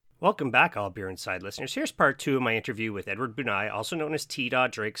Welcome back, all Beer Inside listeners. Here's part two of my interview with Edward Bunai, also known as T.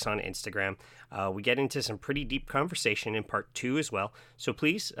 Drakes on Instagram. We get into some pretty deep conversation in part two as well. So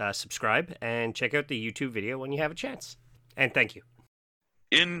please subscribe and check out the YouTube video when you have a chance. And thank you.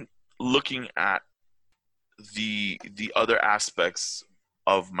 In looking at the other aspects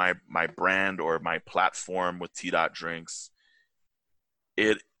of my brand or my platform with T. Drinks,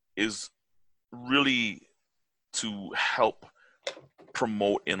 it is really to help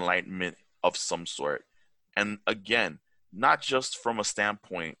promote enlightenment of some sort. And again, not just from a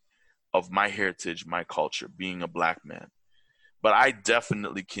standpoint of my heritage, my culture, being a black man, but I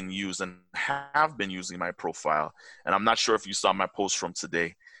definitely can use and have been using my profile. And I'm not sure if you saw my post from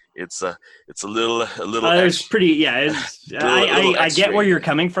today. It's a little it's pretty, yeah. I get where you're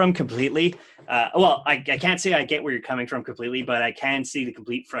coming from completely. Well, I can't say I get where you're coming from completely, but I can see the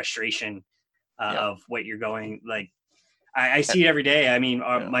complete frustration of what you're going like. I see it every day. I mean,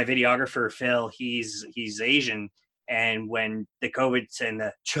 my videographer, Phil, he's Asian. And when the COVID and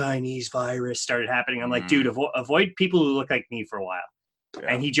the Chinese virus started happening, I'm like, dude, avoid people who look like me for a while.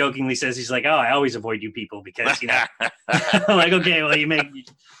 Yeah. And he jokingly says, he's like, oh, I always avoid you people because, I'm like, okay, well, you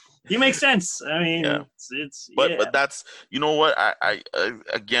make sense. I mean, but that's, you know what? I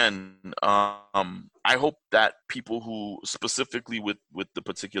again, I hope that people who specifically with the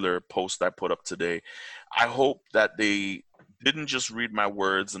particular post I put up today, I hope that they didn't just read my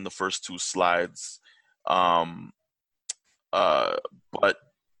words in the first two slides. But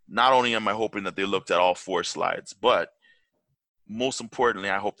not only am I hoping that they looked at all four slides, but most importantly,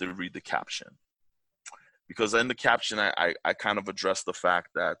 I hope they read the caption. Because in the caption, I kind of addressed the fact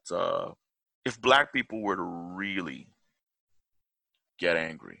that if black people were to really get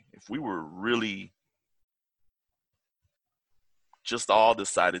angry, if we were really just all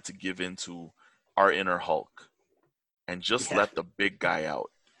decided to give into our inner Hulk and just let the big guy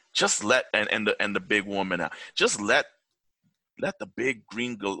out, just let and the big woman out, just let the big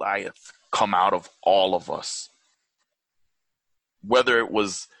green Goliath come out of all of us, whether it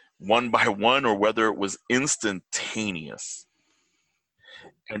was one by one or whether it was instantaneous,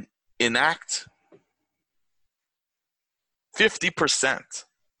 and enact 50%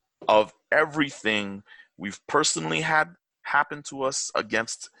 of everything we've personally had happen to us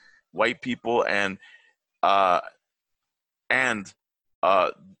against white people and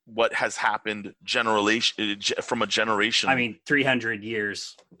what has happened from a generation. I mean, 300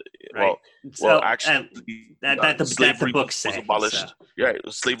 years. Right? Well, actually, the book was abolished. So. Yeah,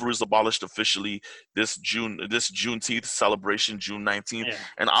 slavery was abolished officially this Juneteenth celebration, June 19th. Yeah.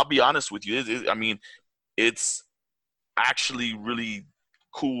 And I'll be honest with you, it's actually really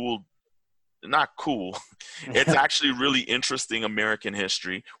cool. Not cool. It's actually really interesting American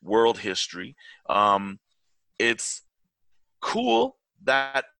history, world history. It's cool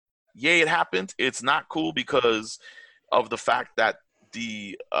that it happened. It's not cool because of the fact that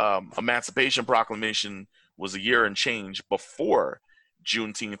the Emancipation Proclamation was a year and change before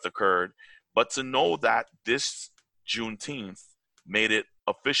Juneteenth occurred. But to know that this Juneteenth made it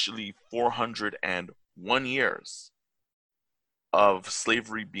officially 401 years of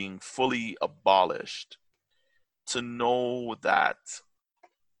slavery being fully abolished, to know that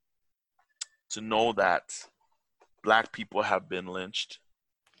black people have been lynched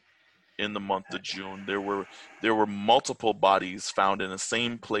in the month of June. There were multiple bodies found in the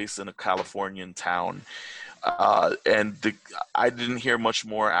same place in a Californian town, and I didn't hear much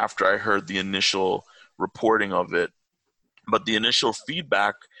more after I heard the initial reporting of it. But the initial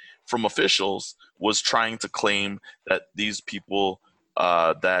feedback from officials was trying to claim that these people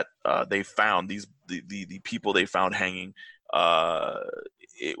that they found, the people they found hanging,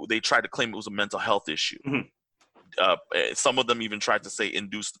 they tried to claim it was a mental health issue. Mm-hmm. Some of them even tried to say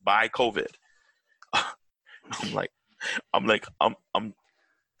induced by COVID. I'm like,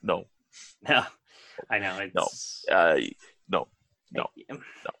 no. Yeah, I know. It's... No.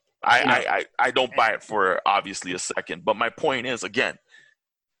 I don't buy it for obviously a second. But my point is, again,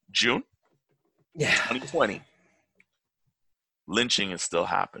 June 2020, lynching is still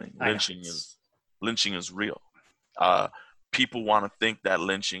happening. Lynching is real. People want to think that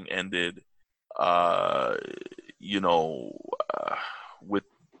lynching ended with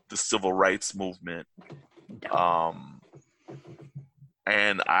the civil rights movement.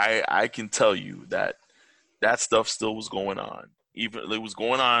 And I can tell you that stuff still was going on. Even it was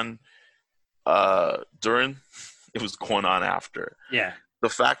going on during, it was going on after. Yeah. The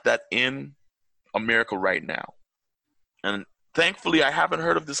fact that in America right now, and thankfully I haven't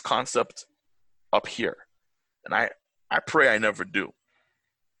heard of this concept up here, and I pray I never do.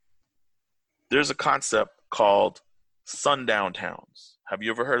 There's a concept called sundown towns. Have you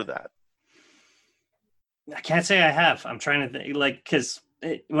ever heard of that? I can't say I have. I'm trying to think, like, because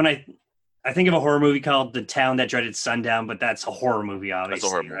when I think of a horror movie called The Town That Dreaded Sundown, but that's a horror movie, That's a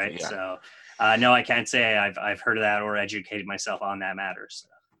horror obviously, movie, right? yeah. So, no, I can't say I've heard of that or educated myself on that matter. So.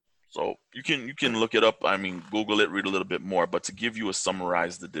 So you can look it up. I mean, Google it, read a little bit more. But to give you a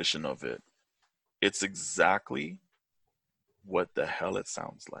summarized edition of it, it's exactly what the hell it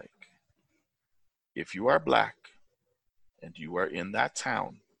sounds like. If you are black and you are in that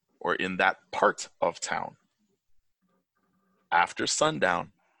town or in that part of town after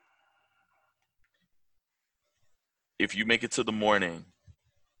sundown, if you make it to the morning,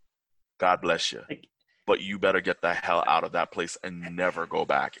 God bless you. But you better get the hell out of that place and never go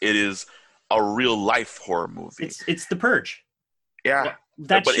back. It is a real life horror movie. It's The Purge. Yeah.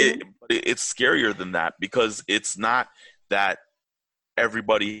 Well, but it's scarier than that, because it's not that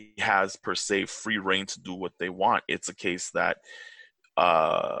everybody has per se free reign to do what they want. It's a case that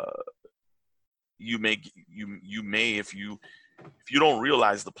you may if you don't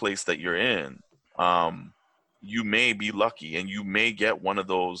realize the place that you're in, you may be lucky and you may get one of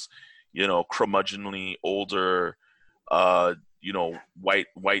those, curmudgeonly older,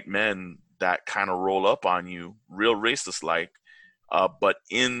 white men that kind of roll up on you real racist like, but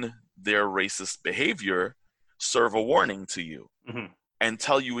in their racist behavior serve a warning to you. Mm-hmm. And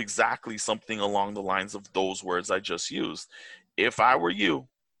tell you exactly something along the lines of those words I just used. If I were you,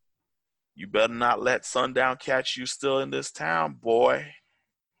 you better not let sundown catch you still in this town, boy.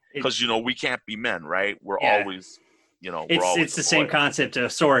 Because we can't be men, right? We're always, it's the same concept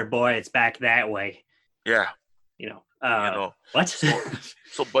of sorry, boy, it's back that way. Yeah. What?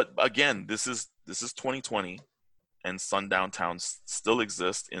 But again, this is 2020, and sundown towns still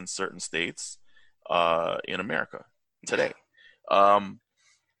exist in certain states in America today. And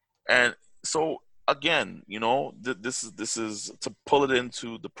so again, this is to pull it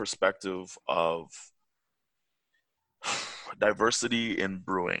into the perspective of diversity in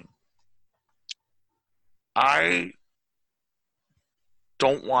brewing. I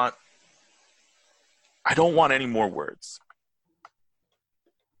don't want any more words.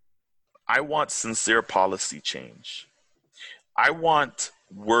 I want sincere policy change. I want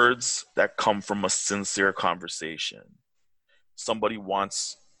words that come from a sincere conversation. Somebody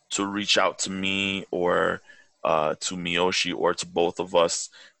wants to reach out to me or to Miyoshi or to both of us,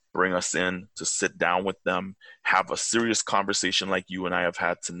 bring us in to sit down with them, have a serious conversation like you and I have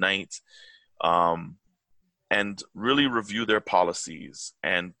had tonight, and really review their policies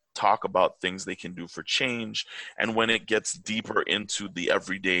and talk about things they can do for change. And when it gets deeper into the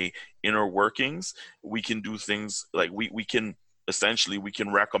everyday inner workings, we can do things like we can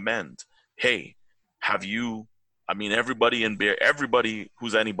recommend, hey, everybody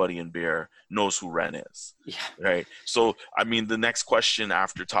who's anybody in Bear knows who Ren is. Yeah. Right. So, the next question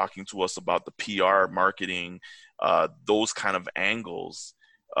after talking to us about the PR marketing, those kind of angles,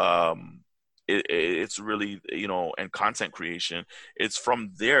 it's really, and content creation, it's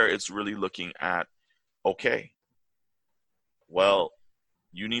from there, it's really looking at, okay, well,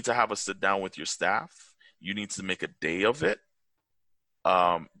 you need to have a sit down with your staff. You need to make a day of it.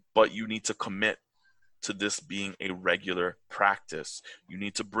 But you need to commit to this being a regular practice. You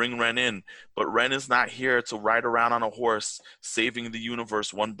need to bring Ren in, but Ren is not here to ride around on a horse saving the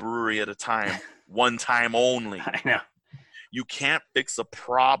universe one brewery at a time, one time only. I know. You can't fix a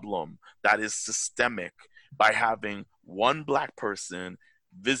problem that is systemic by having one black person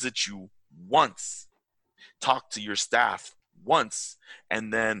visit you once, talk to your staff once,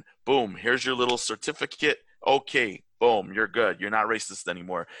 and then boom, here's your little certificate. Okay, boom, you're good. You're not racist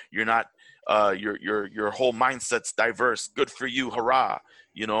anymore. You're not your whole mindset's diverse. Good for you, hurrah.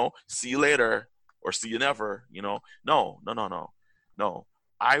 See you later or see you never. No.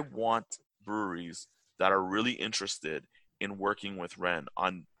 I want breweries that are really interested in working with Ren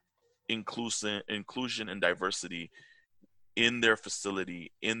on inclusion and diversity in their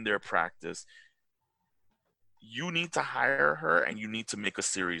facility, in their practice. You need to hire her and you need to make a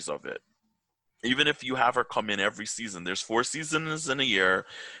series of it. Even if you have her come in every season, there's 4 seasons in a year.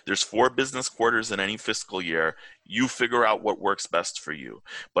 There's 4 business quarters in any fiscal year. You figure out what works best for you.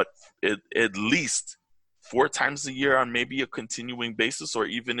 But at least 4 times a year on maybe a continuing basis, or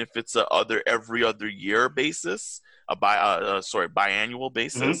even if it's every other year basis, biannual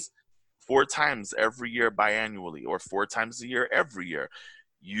basis, 4 times every year biannually, or 4 times a year every year.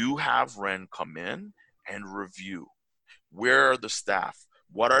 You have Ren come in and review. Where are the staff?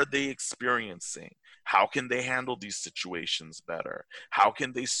 What are they experiencing? How can they handle these situations better? How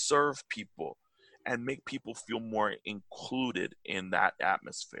can they serve people and make people feel more included in that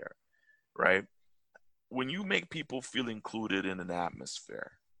atmosphere, right? when you make people feel included in an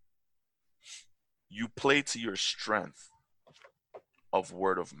atmosphere, you play to your strength of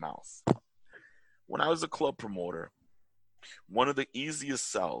word of mouth. When I was a club promoter, one of the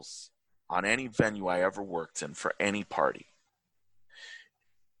easiest sells on any venue I ever worked in for any party,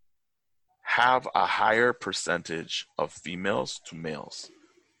 have a higher percentage of females to males.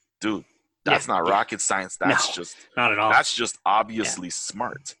 Dude, that's not rocket science. That's not at all. That's just obviously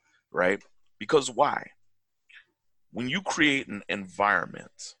smart, right? Because why? When you create an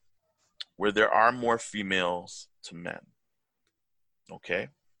environment where there are more females to men, okay,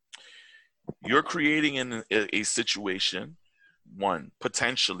 you're creating a situation,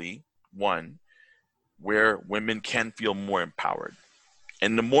 potentially one, where women can feel more empowered.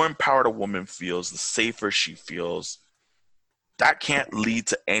 And the more empowered a woman feels, the safer she feels. That can't lead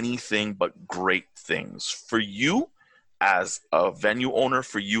to anything but great things for you as a venue owner,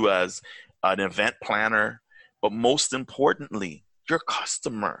 for you as an event planner, but most importantly, your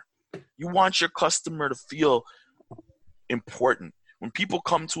customer. You want your customer to feel important. When people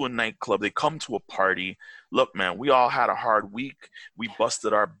come to a nightclub, they come to a party. Look, man, we all had a hard week. We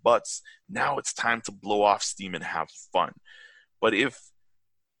busted our butts. Now it's time to blow off steam and have fun. But if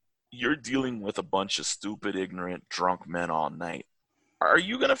you're dealing with a bunch of stupid, ignorant, drunk men all night, are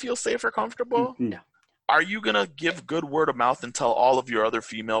you going to feel safe or comfortable? No. Are you going to give good word of mouth and tell all of your other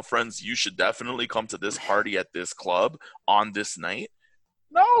female friends, you should definitely come to this party at this club on this night?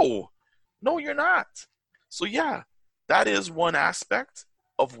 No, you're not. So yeah, that is one aspect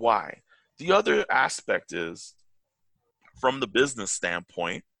of why. The other aspect is, from the business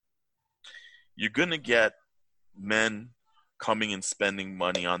standpoint, you're going to get men coming and spending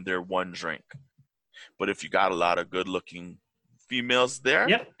money on their one drink. But if you got a lot of good looking females there,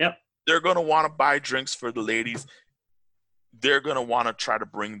 yep. They're going to want to buy drinks for the ladies. They're going to want to try to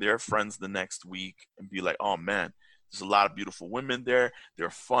bring their friends the next week and be like, oh man, there's a lot of beautiful women there. They're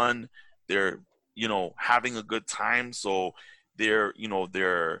fun. They're, having a good time. So they're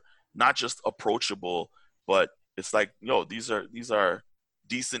not just approachable, but it's like, these are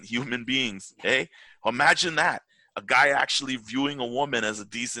decent human beings. Hey, imagine that. A guy actually viewing a woman as a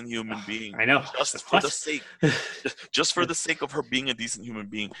decent human being. I know. Just for the sake of her being a decent human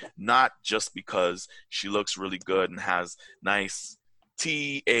being, not just because she looks really good and has nice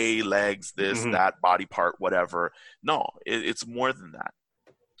TA legs, this, that, body part, whatever. No, it's more than that.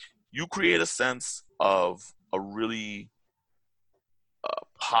 You create a sense of a really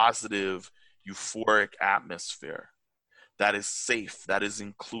positive, euphoric atmosphere that is safe, that is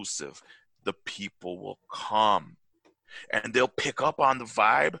inclusive. The people will come. And they'll pick up on the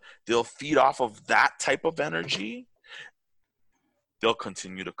vibe. They'll feed off of that type of energy. They'll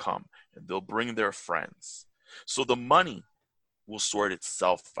continue to come. And they'll bring their friends. So the money will sort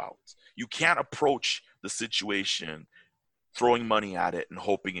itself out. You can't approach the situation throwing money at it and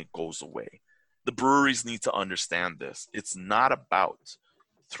hoping it goes away. The breweries need to understand this. It's not about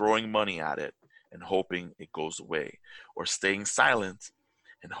throwing money at it and hoping it goes away, or staying silent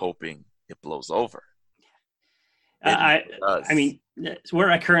and hoping it blows over. I mean,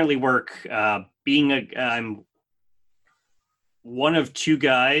 where I currently work, I'm one of two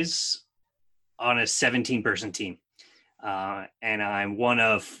guys on a 17-person team. And I'm one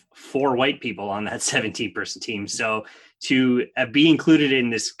of four white people on that 17-person team. So to be included in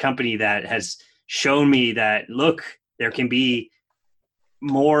this company that has shown me that, look, there can be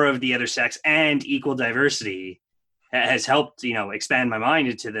more of the other sex and equal diversity, has helped, expand my mind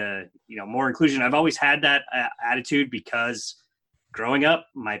into the, more inclusion. I've always had that attitude because growing up,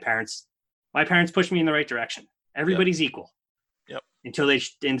 my parents pushed me in the right direction. Everybody's equal. Yep.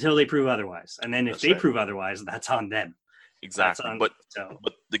 Until they prove otherwise. And then if they prove otherwise, that's on them. Exactly. But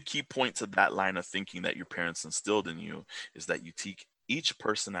the key point to that line of thinking that your parents instilled in you is that you take each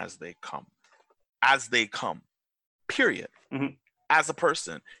person as they come, period. Mm-hmm. As a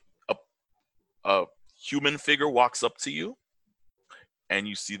person, a human figure walks up to you and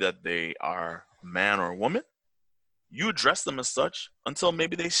you see that they are a man or a woman, you address them as such until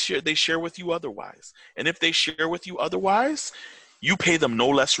maybe they share with you otherwise. And if they share with you otherwise, you pay them no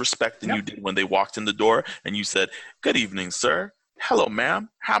less respect than you did when they walked in the door and you said, "Good evening, sir. Hello, ma'am.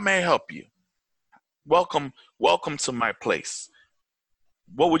 How may I help you? Welcome to my place.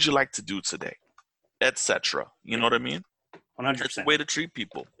 What would you like to do today?" Etc. You know what I mean? 100%. It's a way to treat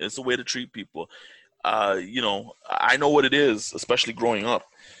people. I know what it is, especially growing up,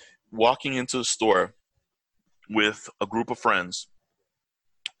 walking into a store with a group of friends.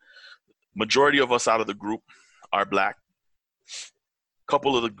 Majority of us out of the group are black.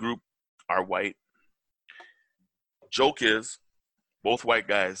 Couple of the group are white. Joke is, both white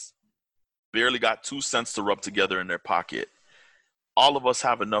guys barely got 2 cents to rub together in their pocket. All of us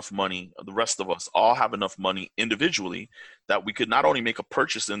have enough money, the rest of us all have enough money individually that we could not only make a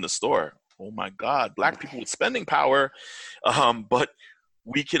purchase in the store. Oh my God, Black people with spending power, but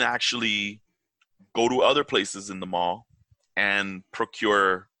we can actually go to other places in the mall and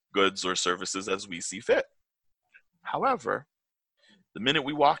procure goods or services as we see fit. However, the minute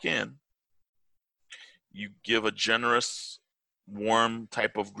we walk in, you give a generous, warm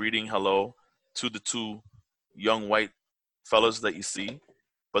type of greeting hello to the 2 young white fellas that you see,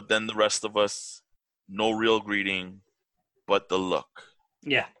 but then the rest of us, no real greeting, but the look.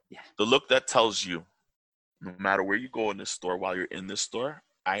 Yeah. The look that tells you, no matter where you go in this store, while you're in this store,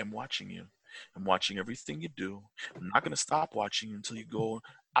 I am watching you. I'm watching everything you do. I'm not going to stop watching you until you go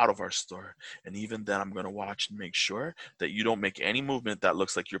out of our store. And even then, I'm going to watch and make sure that you don't make any movement that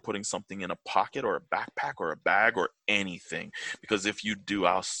looks like you're putting something in a pocket or a backpack or a bag or anything. Because if you do,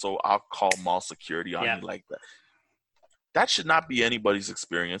 I'll call mall security on you like that. That should not be anybody's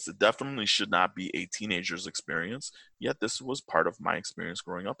experience. It definitely should not be a teenager's experience. Yet this was part of my experience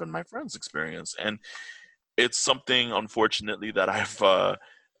growing up and my friend's experience. And it's something, unfortunately, that I've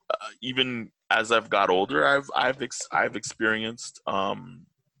even as I've got older, I've experienced. I've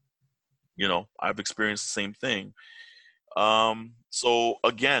experienced the same thing. So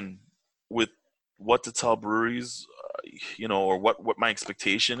again, with what to tell breweries, or what my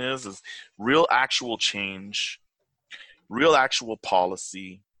expectation is real actual change, real actual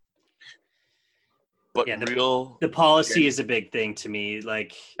policy. But the policy is a big thing to me.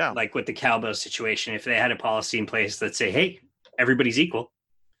 Like with the cowbell situation, if they had a policy in place that say, hey, everybody's equal.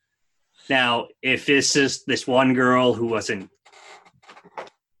 Now, if this is this one girl who wasn't,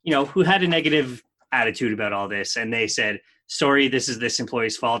 who had a negative attitude about all this, and they said, sorry, this is this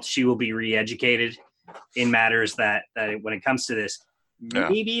employee's fault, she will be re-educated in matters that when it comes to this,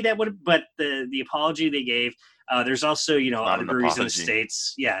 maybe that would, but the apology they gave, there's also, other breweries in the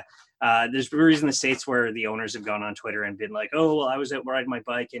States. Yeah. There's breweries in the States where the owners have gone on Twitter and been like, oh, well, I was out riding my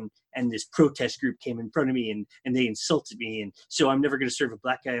bike and this protest group came in front of me and they insulted me. And so I'm never going to serve a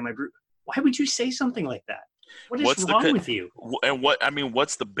Black guy in my brew. Why would you say something like that? What's wrong with you? And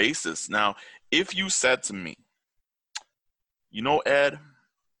what's the basis? Now, if you said to me, Ed,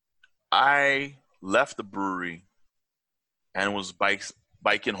 I left the brewery and was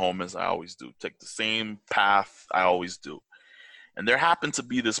biking home as I always do, take the same path I always do. And there happened to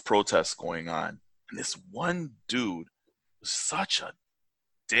be this protest going on. And this one dude was such a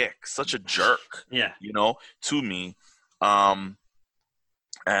dick, such a jerk, to me.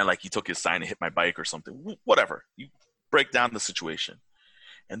 And like he took his sign and hit my bike or something, whatever. You break down the situation.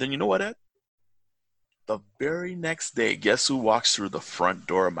 And then you know what, Ed? The very next day, guess who walks through the front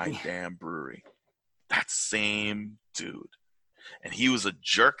door of my damn brewery? That same dude. And he was a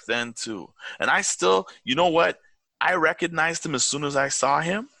jerk then too. And I still, you know what? I recognized him as soon as I saw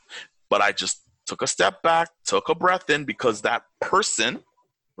him, but I just took a step back, took a breath in, because that person,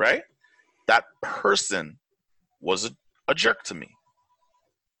 right? That person was a jerk to me.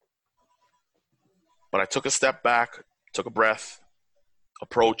 But I took a step back, took a breath,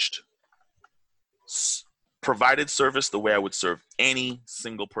 approached, provided service the way I would serve any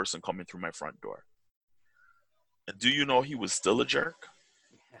single person coming through my front door. And do you know he was still a jerk?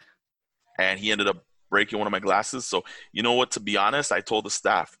 And he ended up breaking one of my glasses. So you know what, to be honest, I told the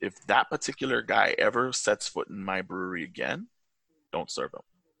staff, if that particular guy ever sets foot in my brewery again, don't serve him.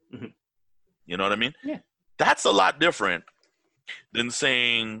 Mm-hmm. You know what I mean? Yeah. That's a lot different than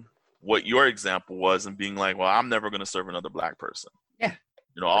saying what your example was and being like, well, I'm never going to serve another Black person. Yeah.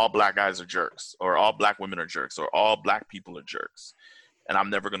 All Black guys are jerks, or all Black women are jerks, or all Black people are jerks, and I'm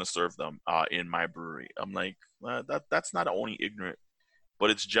never going to serve them in my brewery. I'm like, that's not only ignorant,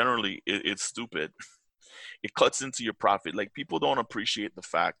 but it's generally, it's stupid. It cuts into your profit. Like, people don't appreciate the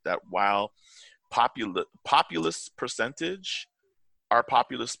fact that while populist percentage, our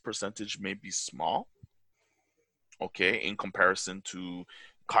populist percentage may be small, okay, in comparison to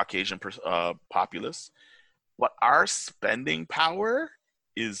Caucasian populace, but our spending power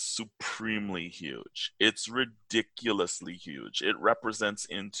is supremely huge. It's ridiculously huge. It represents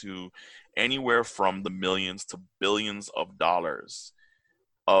into anywhere from the millions to billions of dollars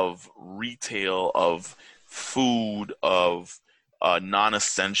of retail, of food, of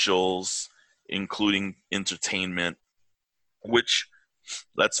non-essentials, including entertainment, which,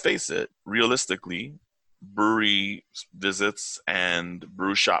 let's face it, realistically, brewery visits and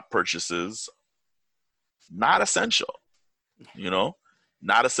brew shop purchases, not essential,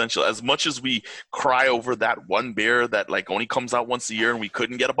 not essential. As much as we cry over that one beer that like only comes out once a year and we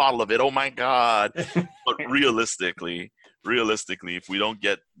couldn't get a bottle of it, oh my God. But realistically, realistically, if we don't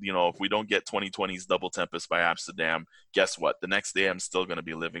get 2020's Double Tempest by Amsterdam, guess what? The next day I'm still going to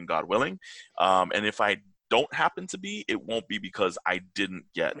be living, God willing. And if I don't happen to be, it won't be because I didn't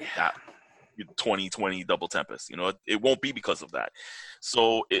get that 2020 Double Tempest. It won't be because of that.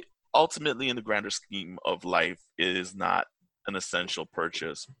 So it ultimately, in the grander scheme of life, is not an essential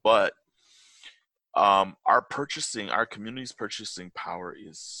purchase, but our community's purchasing power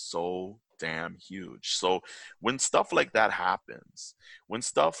is so damn huge. So when stuff like that happens, when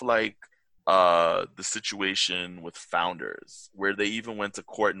stuff like the situation with Founders, where they even went to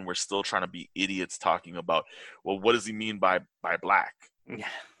court and we're still trying to be idiots talking about, well, what does he mean by black? Yeah.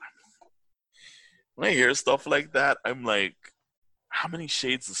 When I hear stuff like that, I'm like, how many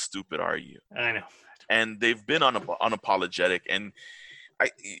shades of stupid are you? I know. And they've been unapologetic, and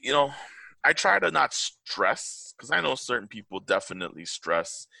I try to not stress, because I know certain people definitely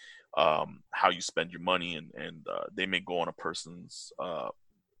stress how you spend your money, and they may go on a person's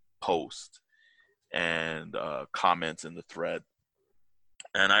post and comment in the thread,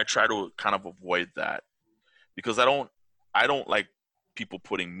 and I try to kind of avoid that, because I don't like people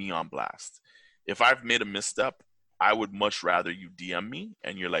putting me on blast. If I've made a misstep, I would much rather you DM me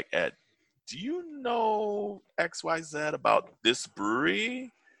and you're like, Ed, do you know XYZ about this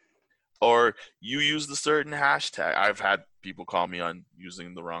brewery? Or you used a certain hashtag. I've had people call me on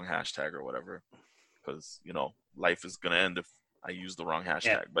using the wrong hashtag or whatever, because life is gonna end if I use the wrong hashtag.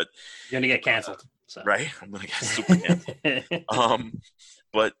 Yeah. But you're gonna get canceled, right? I'm gonna get super canceled.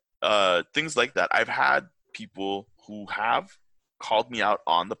 But things like that. I've had people who have called me out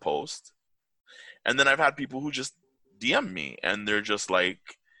on the post, and then I've had people who just DM me and they're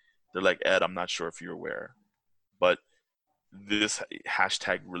like, Ed, I'm not sure if you're aware, but this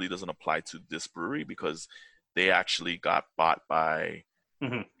hashtag really doesn't apply to this brewery because they actually got bought by,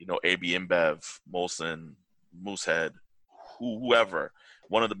 AB InBev, Molson, Moosehead, whoever,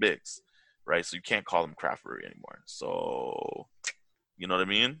 one of the bigs, right? So you can't call them craft brewery anymore. So, you know what I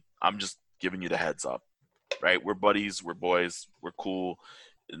mean? I'm just giving you the heads up, right? We're buddies, we're boys, we're cool.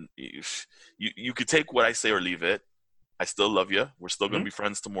 And you could take what I say or leave it. I still love you. We're still going to be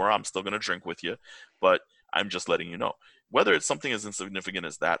friends tomorrow. I'm still going to drink with you, but I'm just letting you know. Whether it's something as insignificant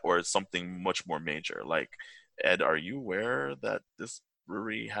as that or it's something much more major, like, Ed, are you aware that this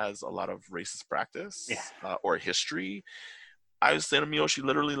brewery has a lot of racist practice or history? I was saying to Miyoshi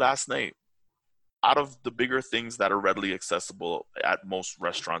literally last night, out of the bigger things that are readily accessible at most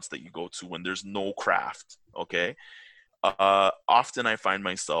restaurants that you go to when there's no craft, okay, often I find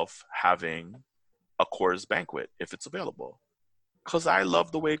myself having a Coors Banquet if it's available, because I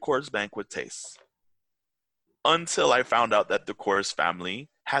love the way Coors Banquet tastes. Until I found out that the Coors family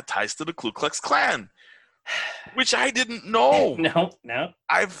had ties to the Ku Klux Klan, which I didn't know. No.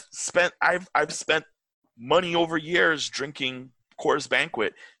 I've spent money over years drinking Coors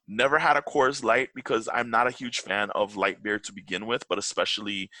Banquet. Never had a Coors Light because I'm not a huge fan of light beer to begin with, but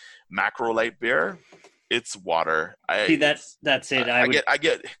especially macro light beer. It's water. See, that's it.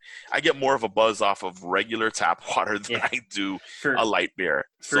 I get more of a buzz off of regular tap water than I do a light beer.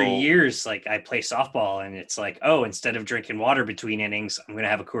 For years, like, I play softball, and it's like, oh, instead of drinking water between innings, I'm gonna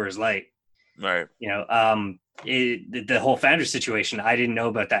have a Coors Light. Right. The whole Founders situation, I didn't know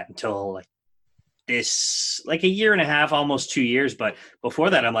about that until a year and a half, almost 2 years. But before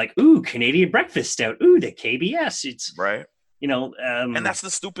that, I'm like, ooh, Canadian Breakfast Stout. Ooh, the KBS. It's right. And that's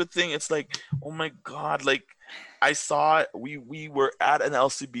the stupid thing. It's like, oh my God, like, I saw we were at an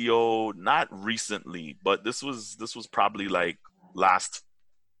LCBO not recently, but this was probably like last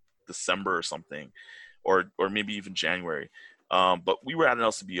December or something, or maybe even January. But we were at an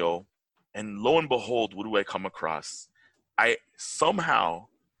LCBO, and lo and behold, what do I come across? I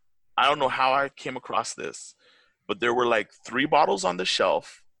don't know how I came across this, but there were like 3 bottles on the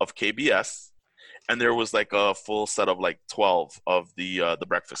shelf of KBS. And there was like a full set of like 12 of the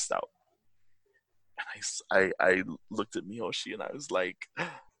breakfast stout. And I looked at Miyoshi and I was like,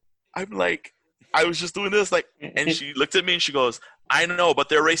 I was just doing this, like, and she looked at me and she goes, I know, but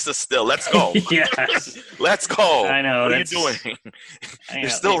they're racist still. Let's go. Yes. Let's go. I know. What are you doing? They're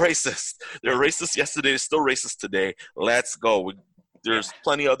still racist. They're racist yesterday. They're still racist today. Let's go. There's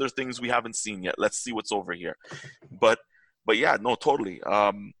plenty of other things we haven't seen yet. Let's see what's over here. But yeah, no, totally.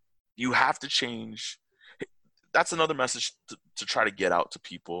 You have to change. That's another message to try to get out to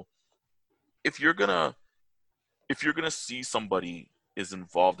people. If you're gonna see somebody is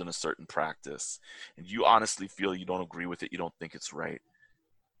involved in a certain practice and you honestly feel you don't agree with it, you don't think it's right,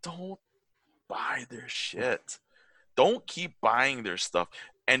 don't buy their shit. Don't keep buying their stuff.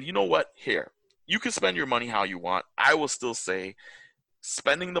 And you know what? Here, you can spend your money how you want. I will still say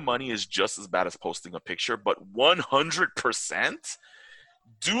spending the money is just as bad as posting a picture, but 100%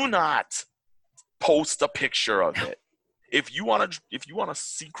 do not post a picture of it. If you want to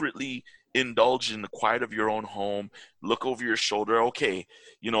secretly indulge in the quiet of your own home, look over your shoulder, okay,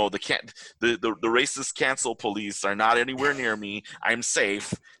 you know, the racist cancel police are not anywhere near me. I'm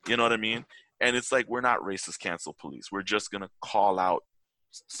safe. You know what I mean? And it's like, we're not racist cancel police. We're just going to call out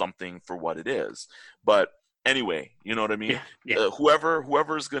something for what it is. But anyway, you know what I mean?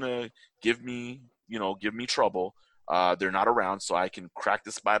 Whoever's going to give me trouble, they're not around, so I can crack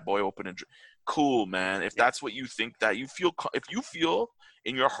this bad boy open and cool, man. If that's what you think, that if you feel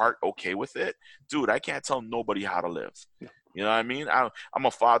in your heart okay with it, dude, I can't tell nobody how to live. You know what I mean? I'm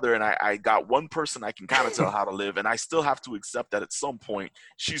a father, and I got one person I can kind of tell how to live, and I still have to accept that at some point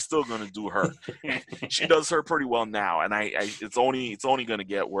she's still going to do her. She does her pretty well now, and it's only going to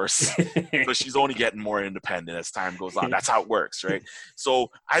get worse because she's only getting more independent as time goes on. That's how it works, right? So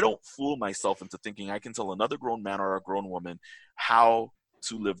I don't fool myself into thinking I can tell another grown man or a grown woman how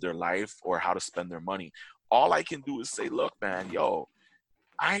to live their life or how to spend their money. All I can do is say, look, man, yo,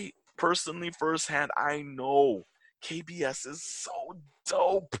 I personally firsthand, I know KBS is so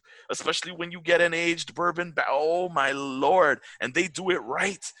dope, especially when you get an aged bourbon. Oh my Lord. And they do it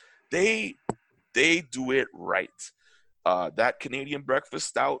right. They do it right. That Canadian breakfast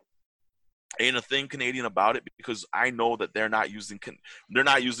stout ain't a thing Canadian about it, because I know that they're not using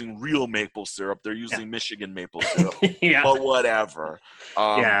real maple syrup. They're using Michigan maple syrup. But whatever.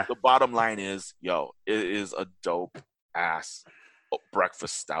 The bottom line is, yo, it is a dope ass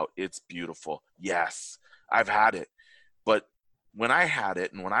breakfast stout. It's beautiful. Yes, I've had it. But when I had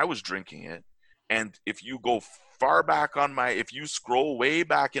it and when I was drinking it, and if you go far back if you scroll way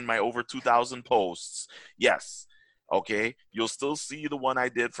back in my over 2,000 posts, yes, okay, you'll still see the one I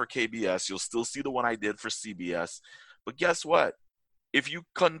did for KBS. You'll still see the one I did for CBS. But guess what? If you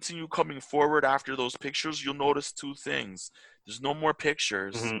continue coming forward after those pictures, you'll notice two things. There's no more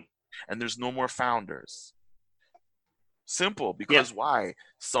pictures, and there's no more founders. Simple, because why?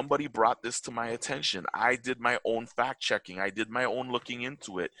 Somebody brought this to my attention. I did my own fact checking. I did my own looking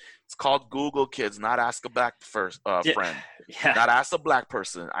into it. It's called Google, kids, not ask a black friend. Not ask a black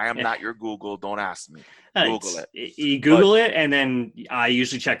person. I am not your Google. Don't ask me. Google it. You Google it, and then I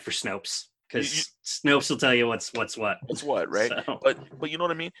usually check for Snopes, because Snopes will tell you what's what. What's what, right? So. But you know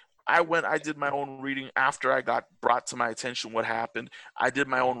what I mean? I did my own reading after I got brought to my attention what happened. I did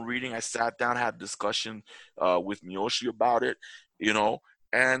my own reading. I sat down, had a discussion with Miyoshi about it, you know.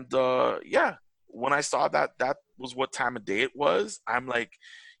 And, when I saw that was what time of day it was, I'm like,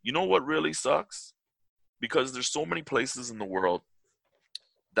 you know what really sucks? Because there's so many places in the world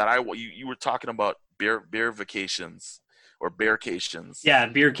that you were talking about beer vacations or bearcations. Yeah,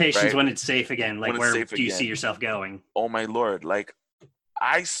 beercations, right? When it's safe again. Like, where do you see yourself going? Oh, my Lord. Like,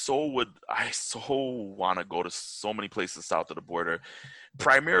 I so want to go to so many places south of the border,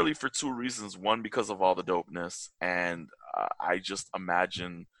 primarily for two reasons. One, because of all the dopeness, and I just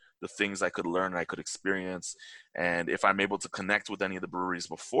imagine the things I could learn and I could experience. And if I'm able to connect with any of the breweries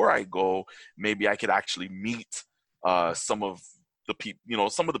before I go, maybe I could actually meet some of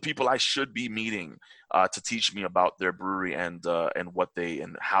the people I should be meeting to teach me about their brewery and what they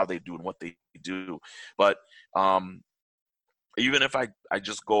and how they do and what they do. But even if I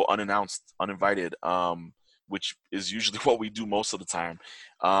just go unannounced, uninvited, which is usually what we do most of the time,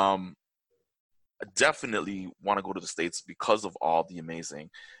 I definitely want to go to the States because of all the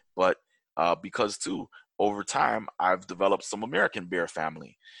amazing, but because too, over time, I've developed some American beer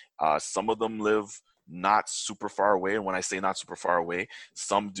family. Some of them live not super far away. And when I say not super far away,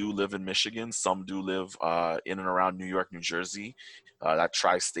 some do live in Michigan. Some do live in and around New York, New Jersey, that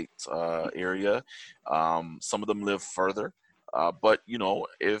tri-state area. Some of them live further. But, you know,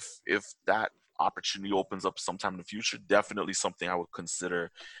 if that opportunity opens up sometime in the future, definitely something I would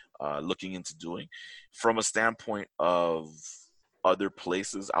consider looking into doing. From a standpoint of other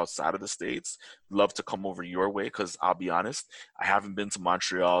places outside of the States, love to come over your way, because I'll be honest, I haven't been to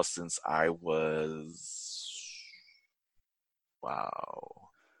Montreal since I was, wow.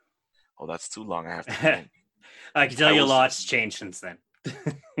 Oh, that's too long. I have to think. I can tell you a lot's changed since then.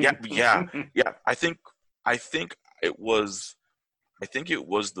 Yeah. I think it was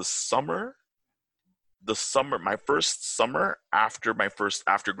the summer, my first summer after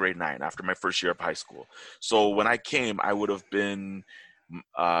grade 9, after my first year of high school. So when I came, I would have been,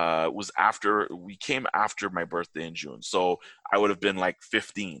 we came after my birthday in June. So I would have been like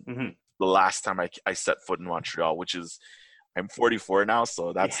 15 the last time I set foot in Montreal, which is, I'm 44 now.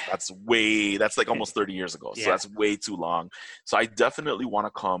 So that's like almost 30 years ago. So that's way too long. So I definitely want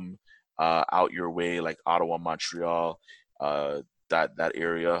to come out your way, like Ottawa, Montreal, that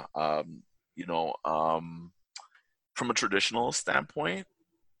area. You know, from a traditional standpoint,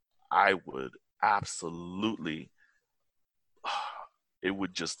 I would absolutely. It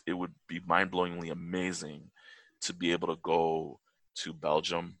would be mind-blowingly amazing to be able to go to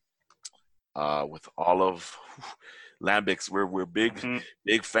Belgium with all of lambics. We're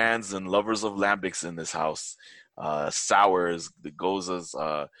big fans and lovers of lambics in this house. Sours, the gozas.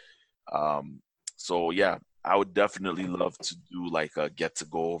 So yeah, I would definitely love to do like a get to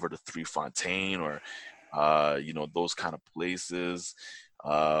go over to Three Fontaine or you know, those kind of places.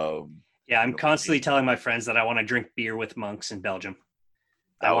 Yeah, You I'm know, constantly telling my friends that I want to drink beer with monks in Belgium.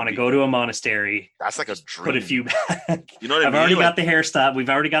 I that would want to be go to a monastery, that's like a just put a dream. few back. You know what I I've mean? already Like, got the hairstyle. We've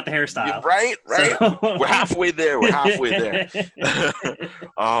already got the hairstyle. right, right. So We're halfway there. We're halfway there.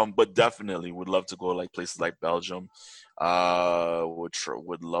 But definitely would love to go like places like Belgium.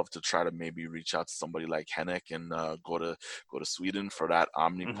 Would love to try to maybe reach out to somebody like Henrik and go to Sweden for that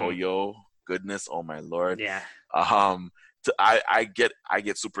Omni Pollo goodness. Oh my lord. Yeah. I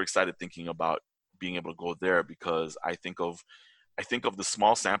get super excited thinking about being able to go there because I think of the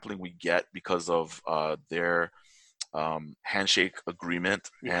small sampling we get because of their handshake agreement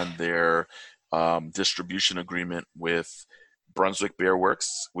and their distribution agreement with Brunswick Beer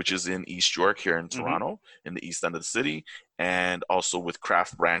Works, which is in East York here in Toronto, in the east end of the city, and also with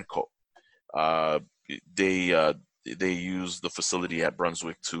Craft Brand Co. Uh, they use the facility at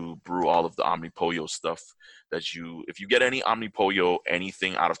Brunswick to brew all of the Omni Pollo stuff that if you get any Omni Pollo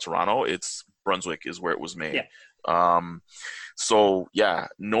anything out of Toronto, it's Brunswick is where it was made. So yeah,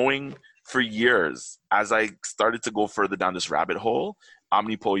 knowing for years as I started to go further down this rabbit hole,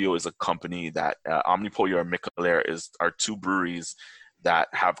 Omni Pollo is a company that Omni Pollo or Michel'ler are two breweries that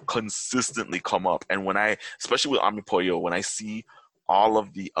have consistently come up. And especially with Omni Pollo, when I see all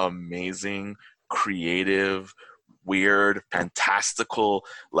of the amazing, creative, weird, fantastical,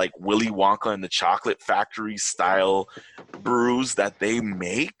 like Willy Wonka and the Chocolate Factory style brews that they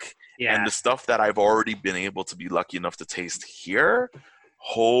make, and the stuff that I've already been able to be lucky enough to taste here,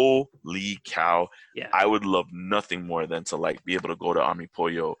 holy cow. I would love nothing more than to like be able to go to Omni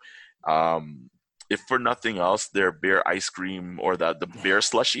Pollo. If for nothing else, their beer ice cream or the beer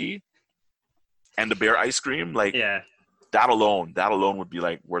slushy and the beer ice cream, like that alone would be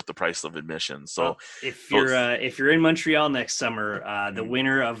like worth the price of admission. So well, if you're in Montreal next summer, the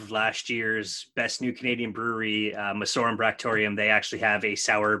winner of last year's Best New Canadian Brewery, Massorum Bractorium, they actually have a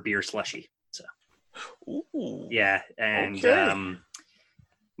sour beer slushy. So yeah, and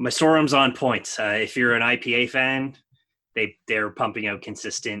Massorum's on point. If you're an IPA fan, they're pumping out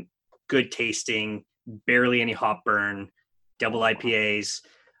consistent, good tasting, barely any hop burn, double IPAs.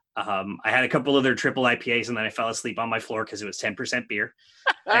 I had a couple of their triple IPAs and then I fell asleep on my floor because it was 10% beer.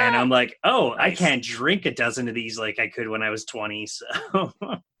 And I'm like, nice. I can't drink a dozen of these like I could when I was 20. So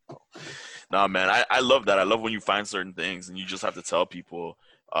no, man, I love that. I love when you find certain things and you just have to tell people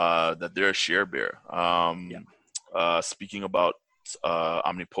that they're a share beer. Speaking about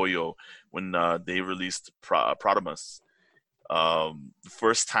Omni Pollo, when they released Prodamus,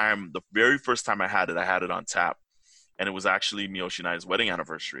 the very first time I had it on tap. And it was actually Miyoshi and I's wedding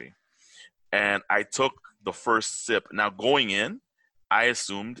anniversary. And I took the first sip. Now, going in, I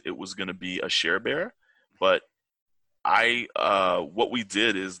assumed it was going to be a share beer. But what we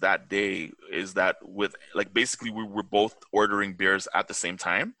did is that day is that with, like, basically we were both ordering beers at the same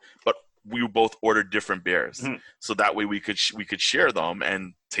time, but we both ordered different beers. So that way we could share them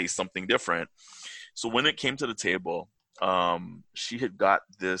and taste something different. So when it came to the table, she had got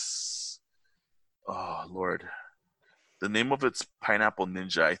this, oh, Lord. The name of it's Pineapple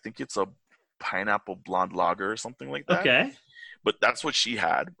Ninja. I think it's a pineapple blonde lager or something like that. Okay. But that's what she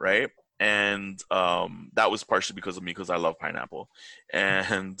had, right? And that was partially because of me, because I love pineapple.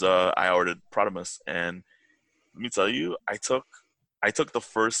 And I ordered Prodamus. And let me tell you, I took the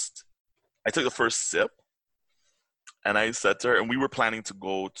first sip, and I said to her, and we were planning to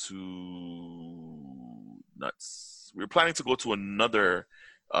go to nuts. We were planning to go to another.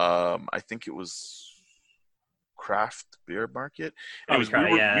 I think it was craft beer market. Anyways,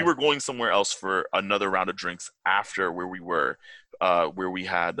 we were going somewhere else for another round of drinks after where we were, where we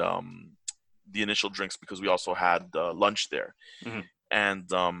had the initial drinks, because we also had lunch there. And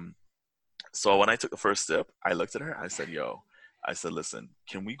so when I took the first sip, I looked at her. I said, listen,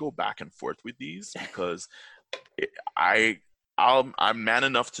 can we go back and forth with these? Because I'm man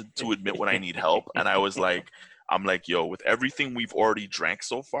enough to admit when I need help. And I'm like, yo, with everything we've already drank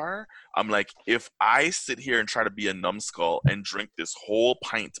so far, I'm like, if I sit here and try to be a numbskull and drink this whole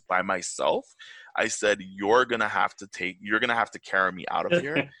pint by myself, I said, you're gonna have to carry me out of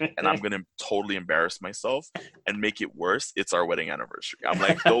here, and I'm gonna totally embarrass myself and make it worse. It's our wedding anniversary. I'm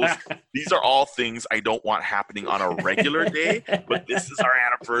like, these are all things I don't want happening on a regular day, but this is our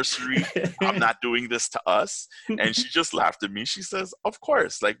anniversary. I'm not doing this to us. And she just laughed at me. She says, of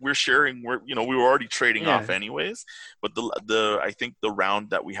course, like we're sharing, we were already trading off anyways. But I think the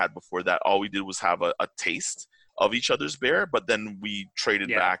round that we had before that, all we did was have a taste of each other's beer, but then we traded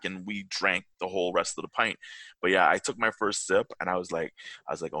back and we drank the whole rest of the pint. But yeah, I took my first sip and I was like,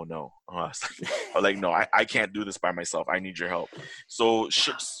 oh no. I was like, no, I can't do this by myself. I need your help. So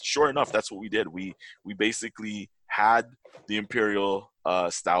sure enough, that's what we did. We basically had the Imperial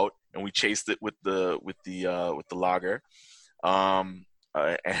Stout and we chased it with the lager.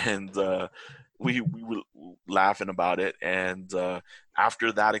 We were laughing about it, and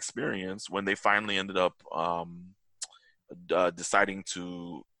after that experience, when they finally ended up deciding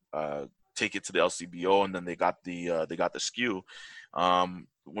to take it to the LCBO, and then they got the SKU.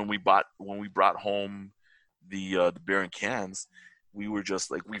 When we brought home the beer in cans, we were just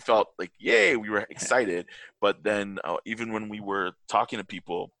like, we felt like, yay, we were excited. But then even when we were talking to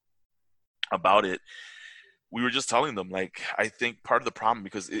people about it, we were just telling them, like, I think part of the problem,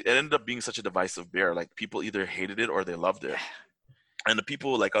 because it ended up being such a divisive beer, like people either hated it or they loved it. And the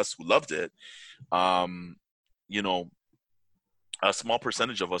people like us who loved it, a small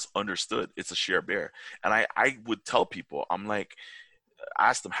percentage of us understood it's a share beer. And I would tell people, I'm like,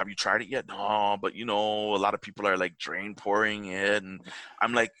 ask them, have you tried it yet? No, but a lot of people are like drain pouring it. And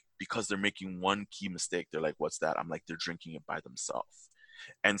I'm like, because they're making one key mistake. They're like, what's that? I'm like, they're drinking it by themselves.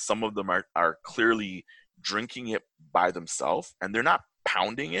 And some of them are clearly drinking it by themselves, and they're not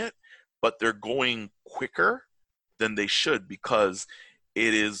pounding it, but they're going quicker than they should, because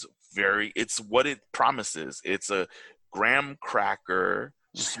it's what it promises. It's a graham cracker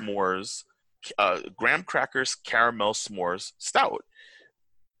s'mores, graham crackers caramel s'mores stout.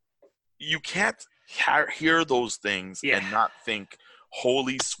 You can't hear those things and not think,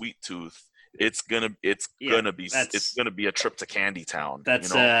 holy sweet tooth, it's gonna be a trip to Candy Town.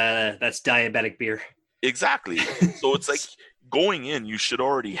 That's diabetic beer. Exactly. So it's like, going in, you should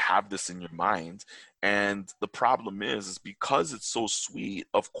already have this in your mind. And the problem is because it's so sweet,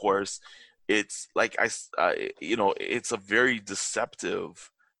 of course, it's like, it's a very deceptive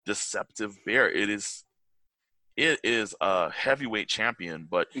beer. It is a heavyweight champion,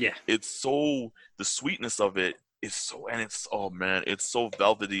 but the sweetness of it is so, and it's, oh man, it's so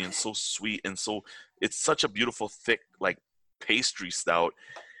velvety and so sweet, and so it's such a beautiful, thick, like pastry stout.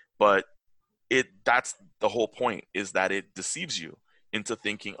 But that's the whole point, is that it deceives you into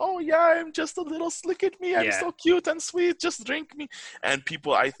thinking, oh yeah, I'm just a little, look at me, I'm so cute and sweet, just drink me. And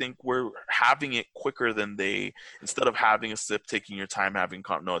people, I think, were having it quicker than instead of having a sip, taking your time,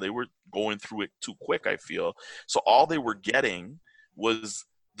 no, they were going through it too quick, I feel. So all they were getting was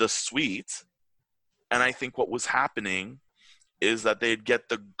the sweet. And I think what was happening is that they'd get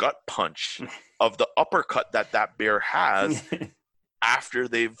the gut punch of the uppercut that beer has after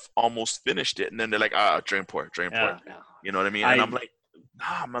they've almost finished it. And then they're like, drain pour. No. You know what I mean? And I'm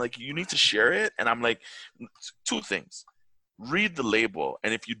like, you need to share it. And I'm like, two things. Read the label.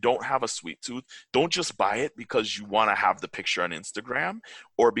 And if you don't have a sweet tooth, don't just buy it because you want to have the picture on Instagram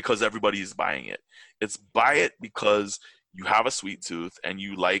or because everybody's buying it. It's buy it because you have a sweet tooth and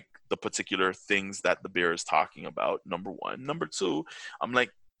you like the particular things that the beer is talking about, number one. Number two, I'm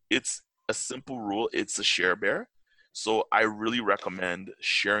like, it's a simple rule. It's a share beer. So I really recommend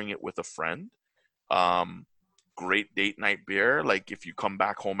sharing it with a friend. Great date night beer. Like if you come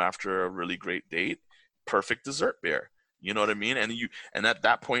back home after a really great date, perfect dessert beer. You know what I mean? And at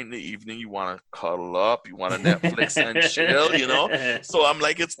that point in the evening, you want to cuddle up, you want to Netflix and chill, So I'm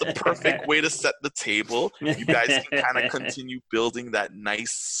like, it's the perfect way to set the table. You guys can kind of continue building that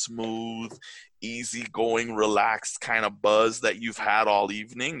nice, smooth, easygoing, relaxed kind of buzz that you've had all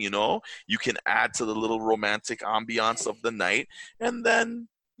evening. You can add to the little romantic ambiance of the night, and then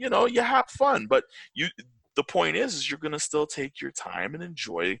you have fun. But the point is you're gonna still take your time and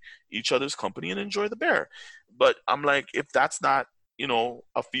enjoy each other's company and enjoy the beer. But I'm like, if that's not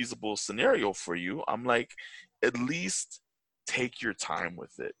a feasible scenario for you, I'm like, at least take your time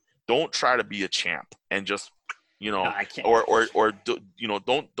with it. Don't try to be a champ and just don't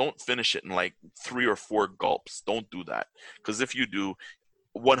finish it in like 3 or 4 gulps. Don't do that, because if you do,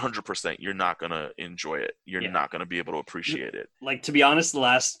 100% you're not gonna enjoy it. You're not gonna be able to appreciate it. Like, to be honest, the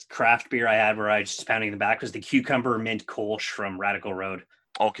last craft beer I had where I was just pounding the back was the cucumber mint Kolsch from Radical Road.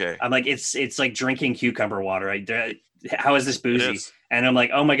 Okay. I'm like, it's like drinking cucumber water. How is this boozy? And I'm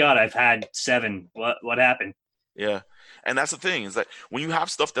like, oh my god, I've had 7. What happened? Yeah. And that's the thing, is that when you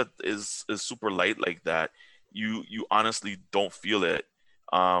have stuff that is super light like that, you honestly don't feel it,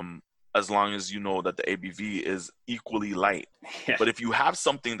 um, as long as you know that the ABV is equally light. Yeah. But if you have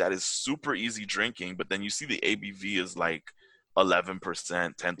something that is super easy drinking, but then you see the ABV is like 11%,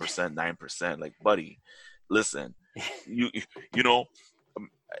 10%, 9%, like, buddy, listen, you you know, um,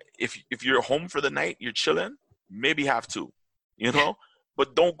 if you're home for the night, you're chilling, maybe have two,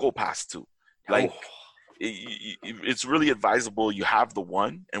 but don't go past two. Like, Oh, it's really advisable you have the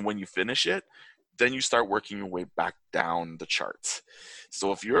one, and when you finish it, then you start working your way back down the charts.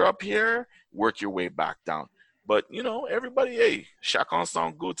 So if you're up here, work your way back down. But everybody, hey, chacun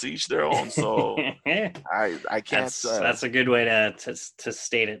son goût, to each their own. So I can't. That's a good way to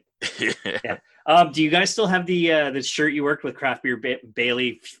state it. Yeah. Do you guys still have the shirt you worked with Craft Beer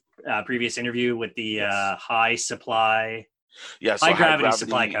Bailey previous interview with the Yes. High Supply? Yeah, so High Gravity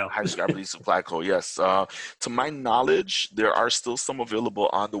Supply Co. High Gravity Supply Co. Yes. To my knowledge, there are still some available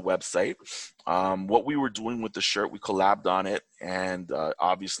on the website. What we were doing with the shirt, we collabed on it, and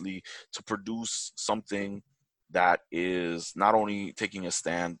obviously to produce something that is not only taking a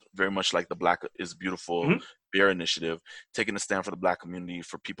stand, very much like the Black is Beautiful beer initiative, taking a stand for the Black community,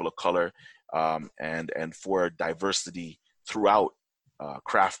 for people of color, and for diversity throughout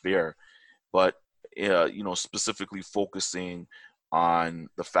craft beer, but specifically focusing on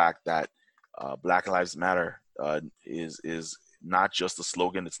the fact that Black Lives Matter is not just a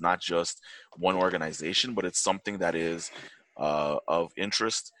slogan. It's not just one organization, but it's something that is of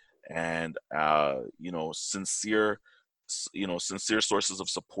interest, and sincere sources of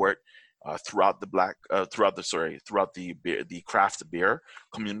support throughout the craft beer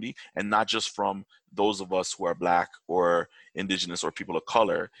community, and not just from those of us who are Black or Indigenous or people of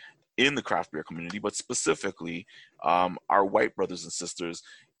color in the craft beer community, but specifically our white brothers and sisters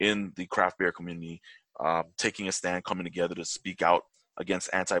in the craft beer community, taking a stand, coming together to speak out against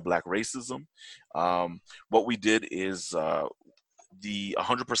anti-Black racism. What we did is the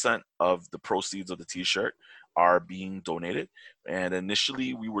 100% of the proceeds of the t-shirt are being donated, and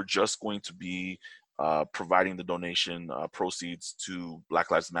initially we were just going to be providing the donation proceeds to Black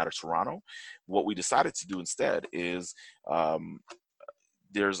Lives Matter Toronto. What we decided to do instead is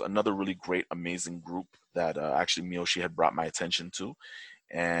there's another really great, amazing group that actually Miyoshi had brought my attention to,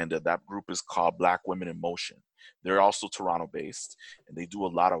 and that group is called Black Women in Motion. They're also Toronto-based, and they do a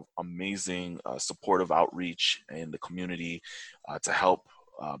lot of amazing supportive outreach in the community to help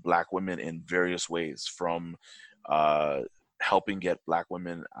Black women in various ways, from helping get Black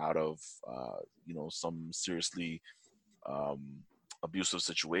women out of some seriously abusive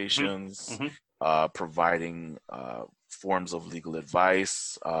situations, providing forms of legal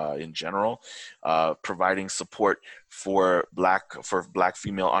advice in general, providing support for black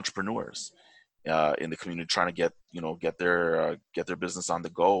female entrepreneurs in the community, trying to get their business on the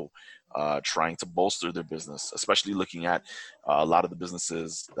go, trying to bolster their business, especially looking at a lot of the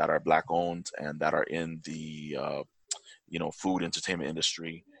businesses that are Black owned and that are in the food entertainment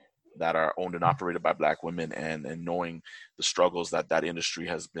industry, that are owned and operated by Black women, and knowing the struggles that industry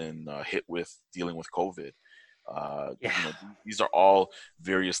has been hit with, dealing with COVID. These are all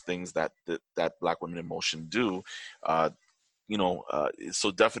various things that Black Women in Motion do.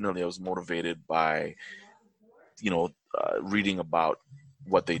 So definitely I was motivated by reading about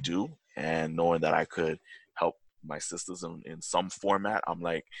what they do, and knowing that I could help my sisters in some format. I'm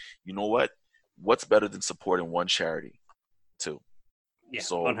like, you know what's better than supporting one charity too? Yeah,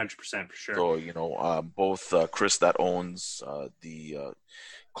 so 100% for sure. So both Chris, that owns the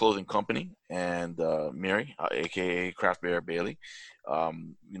clothing company, and Mary, aka Craft Beer Bailey,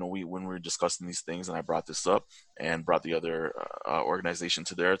 when we were discussing these things, and I brought this up and brought the other organization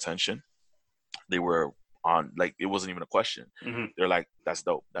to their attention, they were on, like, it wasn't even a question. They're like, that's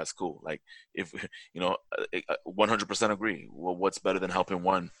dope, that's cool. Like, if 100% agree. Well, what's better than helping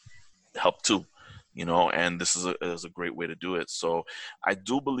one help two? And this is a great way to do it. So I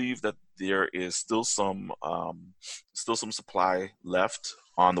do believe that there is still some supply left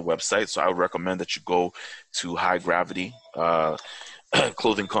on the website. So I would recommend that you go to High Gravity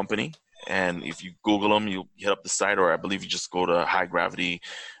Clothing Company, and if you Google them, you hit up the site, or I believe you just go to High Gravity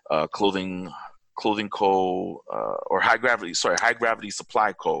Clothing Co. Or High Gravity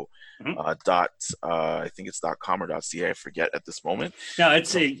Supply Co. I think it's .com or .ca. I forget at this moment. No, I'm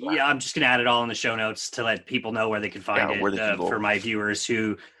just gonna add it all in the show notes to let people know where they can find it, for my viewers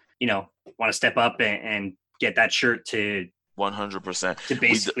who want to step up and get that shirt to 100% to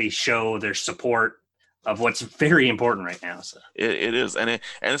basically show their support of what's very important right now. So it is, and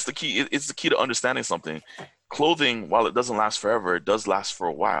it's the key. It's the key to understanding something. Clothing, while it doesn't last forever, it does last for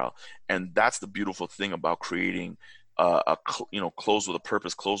a while, and that's the beautiful thing about creating close with a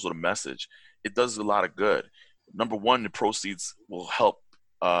purpose, close with a message, it does a lot of good. Number one, the proceeds will help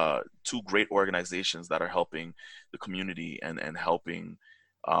two great organizations that are helping the community and helping,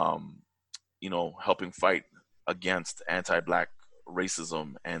 helping fight against anti-Black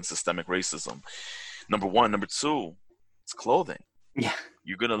racism and systemic racism. Number one. Number two, it's clothing. Yeah.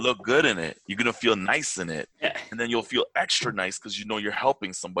 You're going to look good in it. You're going to feel nice in it. Yeah. And then you'll feel extra nice because you're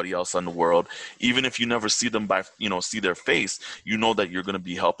helping somebody else in the world. Even if you never see them see their face, you know that you're going to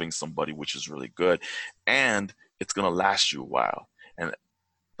be helping somebody, which is really good. And it's going to last you a while. And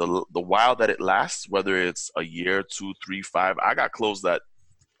the while that it lasts, whether it's a year, 2, 3, 5, I got clothes that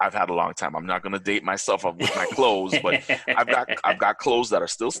I've had a long time. I'm not going to date myself up with my clothes, but I've got clothes that are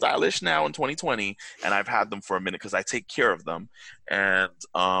still stylish now in 2020, and I've had them for a minute because I take care of them. And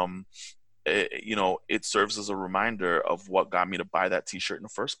it serves as a reminder of what got me to buy that t-shirt in the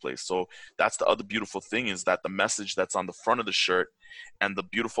first place. So that's the other beautiful thing, is that the message that's on the front of the shirt and the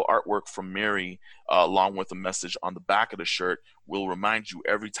beautiful artwork from Mary, along with the message on the back of the shirt, will remind you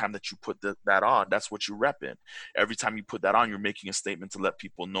every time that you put that on. That's what you're repping. Every time you put that on, you're making a statement to let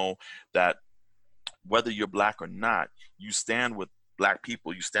people know that whether you're Black or not, you stand with Black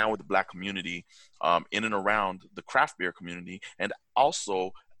people, you stand with the Black community, in and around the craft beer community, and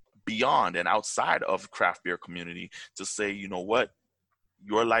also beyond and outside of the craft beer community, to say, you know what,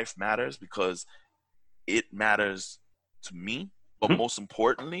 your life matters because it matters to me, but most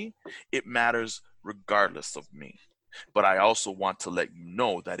importantly, it matters regardless of me. But I also want to let you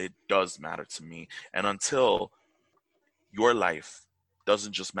know that it does matter to me. And until your life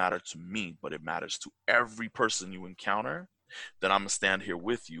doesn't just matter to me, but it matters to every person you encounter, then I'm going to stand here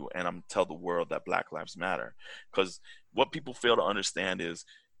with you and I'm going to tell the world that Black Lives Matter. Because what people fail to understand is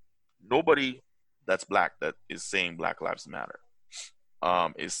nobody that's Black that is saying Black Lives Matter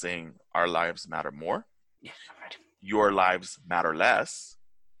is saying our lives matter more, your lives matter less,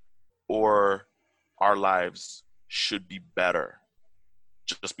 or our lives should be better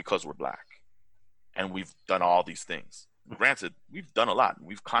just because we're Black and we've done all these things. Granted, we've done a lot.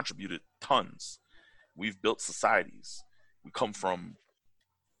 We've contributed tons. We've built societies. We come from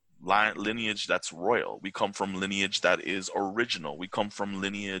lineage that's royal. We come from lineage that is original. We come from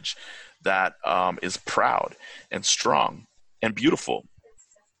lineage that is proud and strong and beautiful.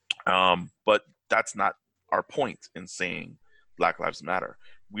 But that's not our point in saying Black Lives Matter.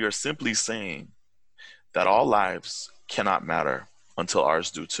 We are simply saying that all lives cannot matter until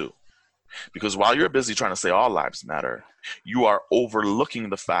ours do too. Because while you're busy trying to say all lives matter, you are overlooking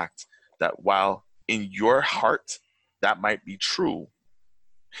the fact that while in your heart that might be true,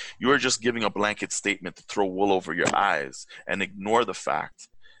 you are just giving a blanket statement to throw wool over your eyes and ignore the fact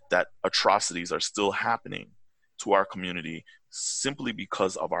that atrocities are still happening to our community simply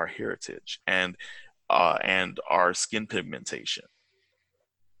because of our heritage and our skin pigmentation.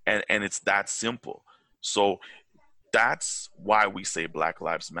 And it's that simple. So that's why we say Black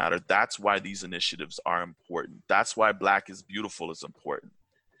Lives Matter. That's why these initiatives are important. That's why Black is Beautiful is important.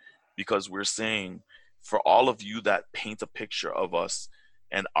 Because we're saying, for all of you that paint a picture of us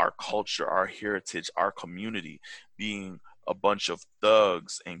and our culture, our heritage, our community being a bunch of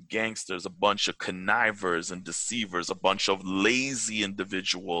thugs and gangsters, a bunch of connivers and deceivers, a bunch of lazy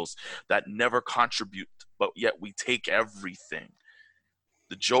individuals that never contribute, but yet we take everything.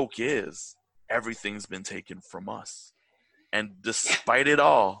 The joke is, everything's been taken from us. And despite it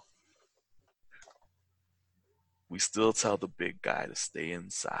all, we still tell the big guy to stay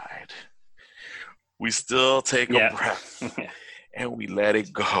inside. We still take a breath and we let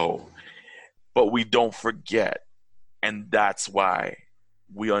it go. But we don't forget. And that's why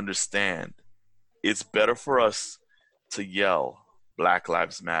we understand it's better for us to yell Black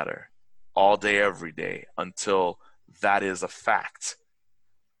Lives Matter all day, every day, until that is a fact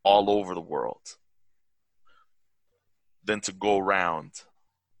all over the world, than to go around,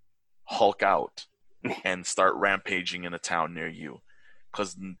 Hulk out, and start rampaging in a town near you.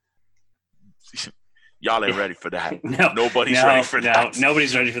 Because y'all ain't ready for that. Nobody's ready for that.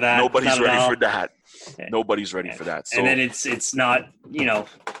 Nobody's ready for that. Nobody's ready for that. Nobody's ready for that. So, and then it's not,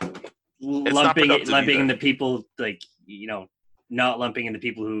 lumping in the people, not lumping in the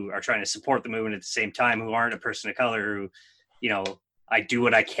people who are trying to support the movement at the same time, who aren't a person of color, who, I do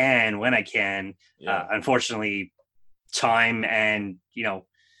what I can when I can. Yeah. Unfortunately, time and,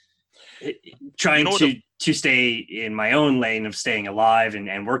 trying to stay in my own lane of staying alive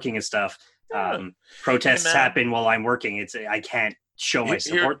and working and stuff. Protests happen while I'm working. I can't show my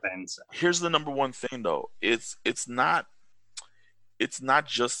support then. So. Here's the number one thing though. It's not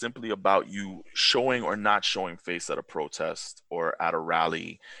just simply about you showing or not showing face at a protest or at a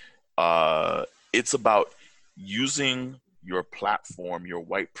rally. It's about using your platform, your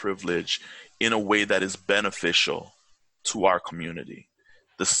white privilege, in a way that is beneficial to our community,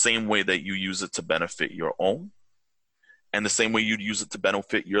 the same way that you use it to benefit your own, and the same way you'd use it to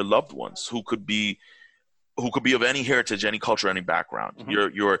benefit your loved ones, who could be of any heritage, any culture, any background.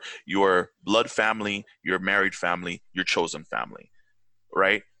 Mm-hmm. Your blood family, your married family, your chosen family,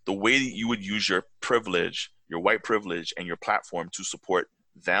 right? The way that you would use your privilege, your white privilege, and your platform to support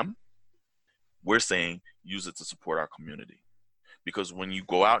them, we're saying use it to support our community. Because when you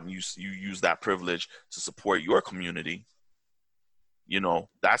go out and you use that privilege to support your community,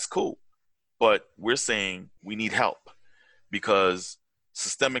 that's cool. But we're saying we need help, because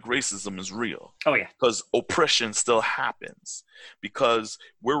systemic racism is real. Oh, yeah. Because oppression still happens. Because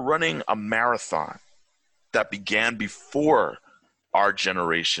we're running a marathon that began before our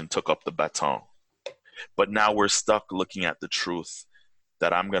generation took up the baton. But now we're stuck looking at the truth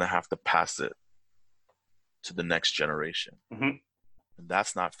that I'm going to have to pass it to the next generation. Mm-hmm. And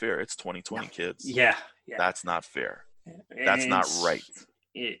that's not fair. It's 2020, kids. Yeah. That's not fair. That's not right.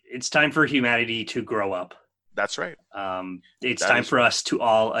 It's time for humanity to grow up. That's right. It's time for us to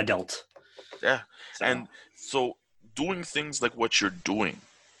all adult. Yeah. And so doing things like what you're doing,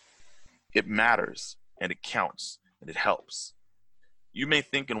 it matters and it counts and it helps. You may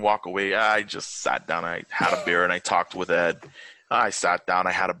think and walk away, I just sat down, I had a beer and I talked with Ed. I sat down,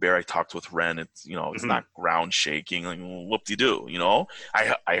 I had a beer, I talked with Ren. It's, it's mm-hmm. not ground shaking, like whoop-de-doo,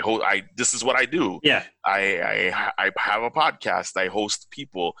 this is what I do. Yeah. I have a podcast, I host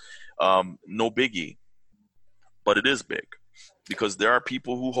people, no biggie. But it is big, because there are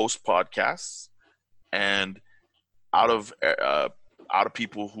people who host podcasts, and out of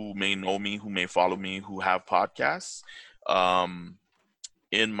people who may know me, who may follow me, who have podcasts,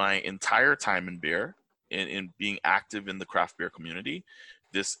 in my entire time in beer, in being active in the craft beer community,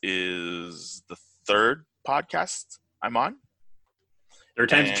 this is the third podcast I'm on. Third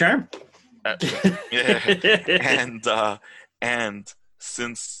time's a charm. And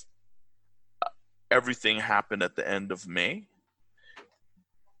since everything happened at the end of May,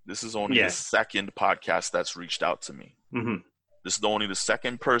 this is only the second podcast that's reached out to me. Mm-hmm. This is only the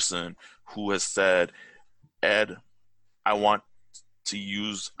second person who has said, Ed, I want to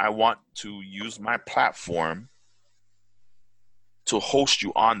use my platform to host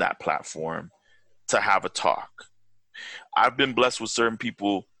you on that platform to have a talk. I've been blessed with certain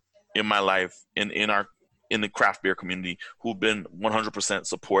people in my life, in the craft beer community, who've been 100%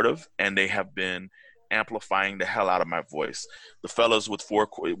 supportive, and they have been amplifying the hell out of my voice. The fellas with Four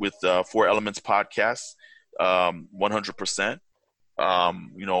Elements podcast, 100%.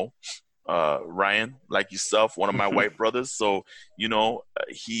 Ryan, like yourself, one of my white brothers. So,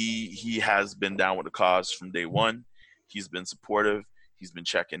 he has been down with the cause from day one. He's been supportive. He's been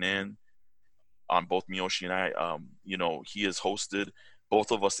checking in on both Miyoshi and I. He has hosted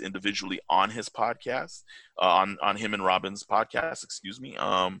both of us individually on his podcast, on him and Robin's podcast, excuse me.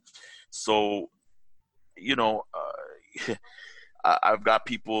 I've got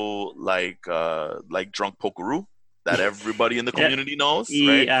people like Drunk Pokeroo that everybody in the community knows.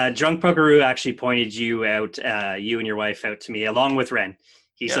 Right? Drunk Pokeroo actually pointed you out, you and your wife out to me, along with Ren.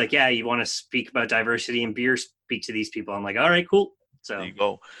 He's like, you want to speak about diversity in beer, speak to these people. I'm like, all right, cool. So there you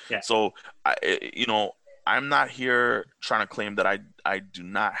go. Yeah. So I'm not here trying to claim that I do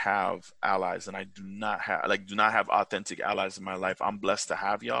not have allies, and I do not have authentic allies in my life. I'm blessed to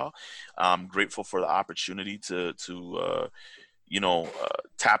have y'all. I'm grateful for the opportunity to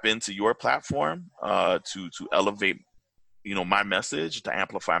tap into your platform, to elevate, my message, to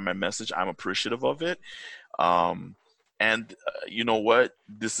amplify my message. I'm appreciative of it. And you know what?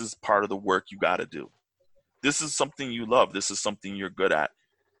 This is part of the work you got to do. This is something you love. This is something you're good at.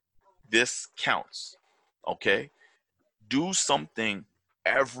 This counts. Okay? Do something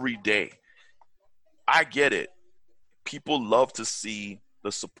every day. I get it. People love to see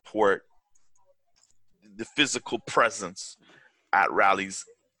the support, the physical presence at rallies,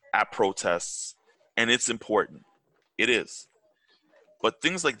 at protests, and it's important. It is. But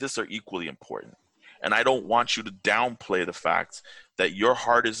things like this are equally important. And I don't want you to downplay the fact that your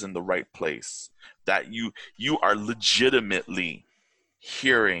heart is in the right place, that you are legitimately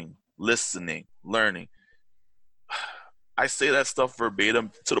hearing, listening, learning. I say that stuff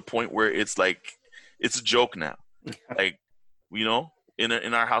verbatim to the point where it's like, it's a joke now. Like, in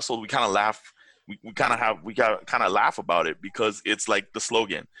our household, we kind of laugh. We kind of laugh about it, because it's like the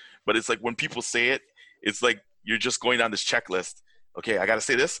slogan. But it's like when people say it, it's like you're just going down this checklist. Okay, I gotta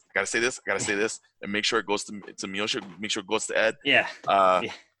say this, I gotta say this, I gotta say this, and make sure it goes to Miyoshi, make sure it goes to Ed. Yeah.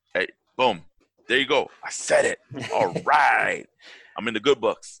 Hey, boom. There you go. I said it. All right. I'm in the good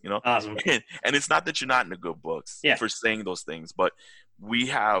books, you know? Awesome. And it's not that you're not in the good books Yeah. for saying those things, but we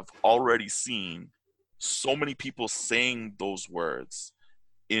have already seen so many people saying those words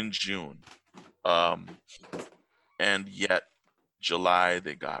in June. And yet July,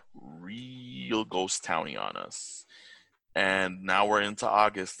 they got real ghost towny on us. And now we're into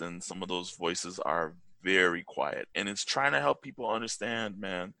August, and some of those voices are very quiet. And it's trying to help people understand,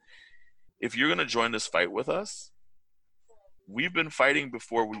 man, if you're going to join this fight with us, we've been fighting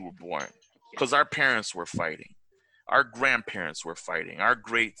before we were born, because our parents were fighting. Our grandparents were fighting. Our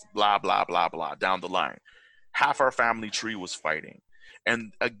great blah, blah, blah, blah, down the line. Half our family tree was fighting.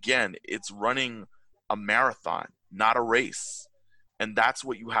 And again, it's running a marathon, not a race. And that's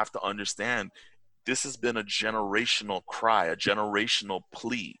what you have to understand. This has been a generational cry, a generational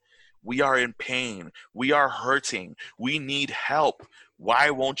plea. We are in pain. We are hurting. We need help.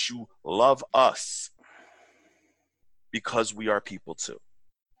 Why won't you love us? Because we are people too.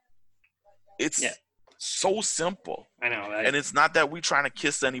 It's so simple. I know. And it's not that we're trying to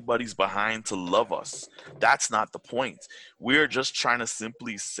kiss anybody's behind to love us. That's not the point. We're just trying to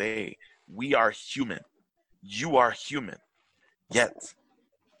simply say, we are human. You are human. Yet,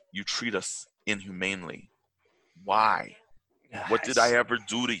 you treat us inhumanely. Why? What did I ever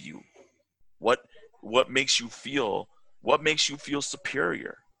do to you? What makes you feel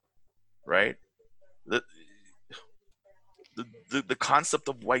superior? Right? The concept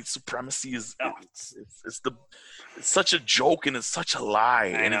of white supremacy is it's such a joke, and it's such a lie,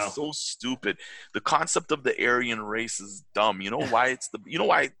 and it's so stupid. The concept of the Aryan race is dumb. You know why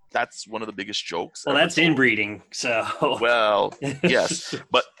that's one of the biggest jokes? Well, that's inbreeding. So well, yes,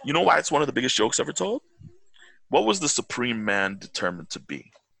 but you know why it's one of the biggest jokes ever told? What was the supreme man determined to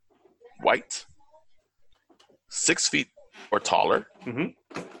be? White, 6 feet or taller,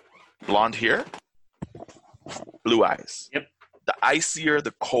 blonde hair, blue eyes. Yep. The icier,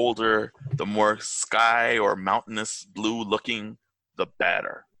 the colder, the more sky or mountainous blue looking, the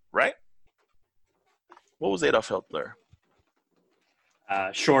better, right? What was Adolf Hitler?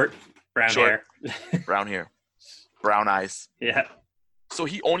 Short, brown hair. Brown hair, brown eyes. Yeah. So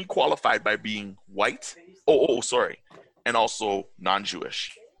he only qualified by being white. Sorry, and also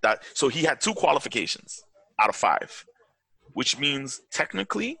non-Jewish. So he had 2 qualifications out of 5, which means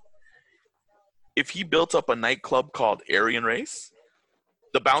technically, if he built up a nightclub called Aryan Race,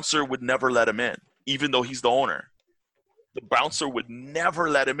 the bouncer would never let him in, even though he's the owner. The bouncer would never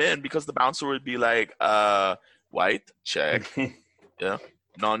let him in because the bouncer would be like, white, check. Yeah.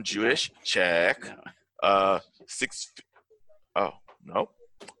 Non-Jewish, check. 6, oh, no.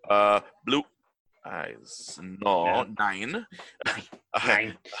 Blue eyes, no. 9.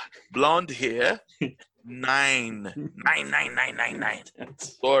 9. Blonde hair, 9. 9.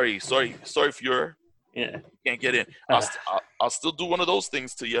 Sorry if you can't get in. I'll still do one of those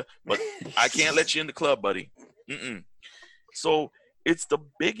things to you, but I can't let you in the club, buddy. So it's the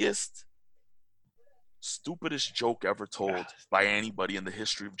biggest, stupidest joke ever told by anybody in the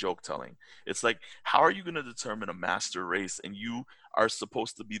history of joke telling. It's like, how are you going to determine a master race, and you are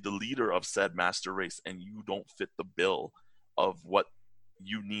supposed to be the leader of said master race, and you don't fit the bill of what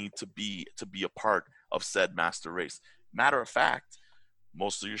you need to be a part of said master race? Matter of fact,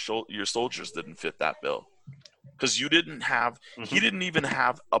 most of your soldiers didn't fit that bill, because you didn't have. He didn't even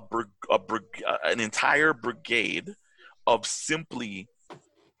have an entire brigade of simply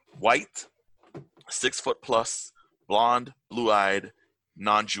white, 6 foot plus, blonde, blue-eyed,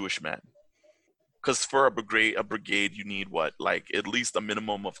 non-Jewish men. Because for a brigade, you need what, like at least a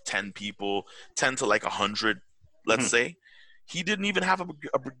minimum of 10 people, 10 to like 100, let's say. He didn't even have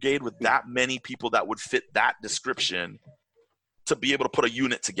a brigade with that many people that would fit that description to be able to put a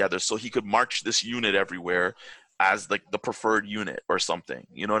unit together, so he could march this unit everywhere as like the preferred unit or something.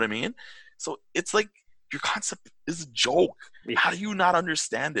 You know what I mean? So it's like, your concept is a joke. How do you not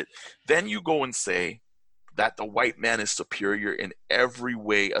understand it? Then you go and say that the white man is superior in every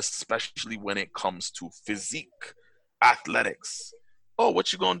way, especially when it comes to physique, athletics. Oh,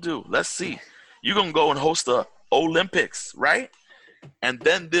 what you gonna do? Let's see. You're gonna go and host the Olympics, right? And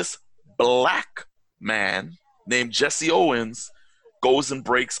then this black man named Jesse Owens goes and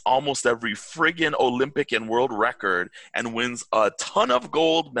breaks almost every friggin' Olympic and world record and wins a ton of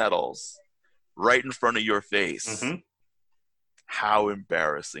gold medals right in front of your face. How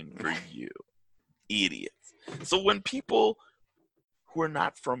embarrassing for you, idiots. So when people who are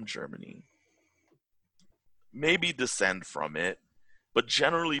not from Germany maybe descend from it, but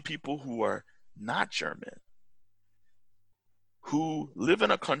generally people who are not German, who live in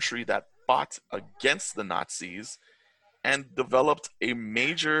a country that fought against the Nazis and developed a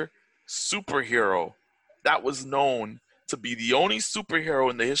major superhero that was known to be the only superhero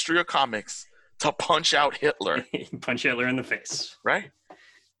in the history of comics to punch out Hitler. Punch Hitler in the face. Right?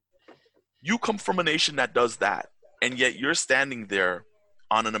 You come from a nation that does that, and yet you're standing there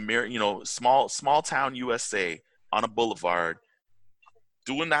on an American, small town USA on a boulevard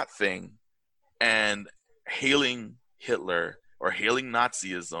doing that thing and hailing Hitler or hailing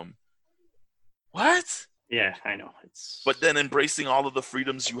Nazism. What? Yeah, I know. But then embracing all of the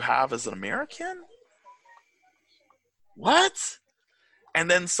freedoms you have as an American? What?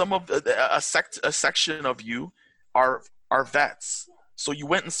 And then some of a section of you are vets. So you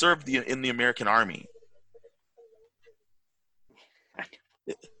went and served in the American Army.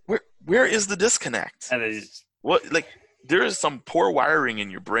 Where is the disconnect? What, like, there is some poor wiring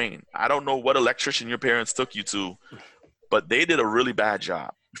in your brain. I don't know what electrician your parents took you to, but they did a really bad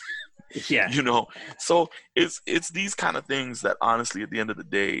job. Yeah. So it's these kind of things that honestly, at the end of the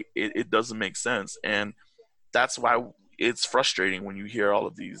day, it doesn't make sense. And that's why it's frustrating when you hear all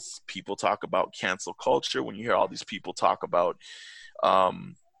of these people talk about cancel culture, when you hear all these people talk about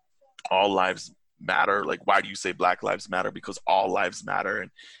all lives matter. Like, why do you say Black Lives Matter? Because all lives matter.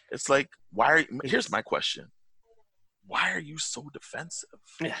 And it's like, here's my question. Why are you so defensive?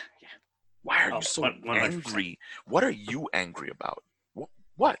 Yeah. Why are you so angry? What are you angry about?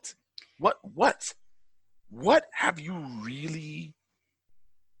 What have you really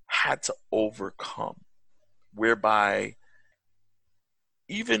had to overcome whereby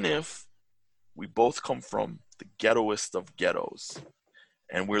even if we both come from the ghettoest of ghettos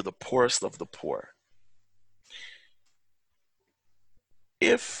and we're the poorest of the poor,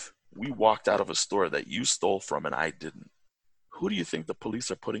 if we walked out of a store that you stole from and I didn't, who do you think the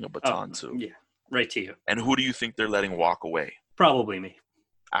police are putting a baton to? Yeah, right to you. And who do you think they're letting walk away? Probably me.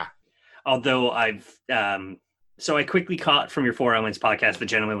 Although so I quickly caught from your 4 Elements podcast, the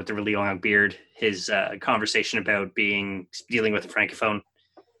gentleman with the really long beard, his conversation about dealing with a francophone,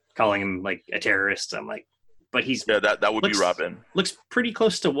 calling him like a terrorist. I'm like, but he's that would be Robin. Looks pretty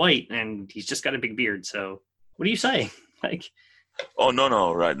close to white, and he's just got a big beard. So what are you saying? Like, oh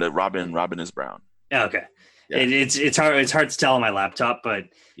no, right? Robin is brown. Yeah, okay. Yeah. It's hard to tell on my laptop, but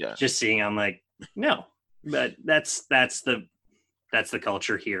yeah, just seeing, I'm like, no, but that's the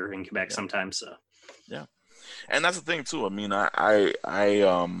culture here in Quebec sometimes. So yeah, and that's the thing too. I mean, I've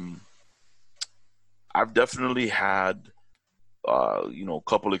definitely had a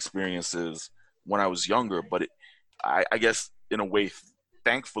couple experiences when I was younger, but I guess in a way,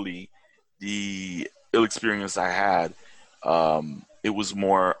 thankfully, the ill experience I had, it was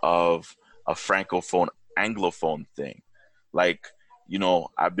more of a francophone anglophone thing. Like,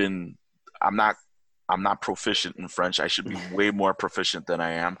 I'm not proficient in French. I should be way more proficient than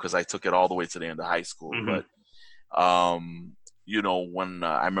I am because I took it all the way to the end of high school. Mm-hmm. But when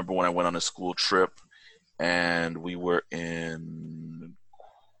I remember when I went on a school trip and we were in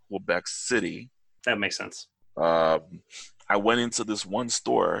Quebec City. That makes sense. I went into this one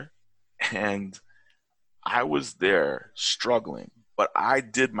store and I was there struggling, but I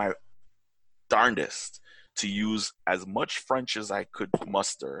did my darndest to use as much French as I could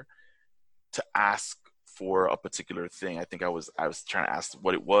muster to ask for a particular thing. I think I was trying to ask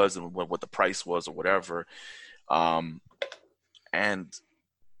what it was and what the price was or whatever. And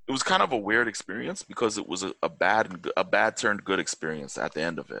it was kind of a weird experience because it was a bad turned good experience at the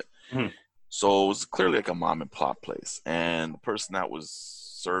end of it. Mm-hmm. So it was clearly like a mom and pop place. And the person that was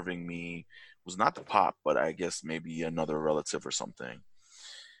serving me was not the pop, but I guess maybe another relative or something.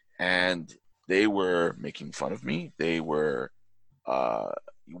 And they were making fun of me. They were,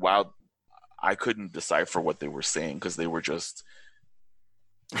 while I couldn't decipher what they were saying because they were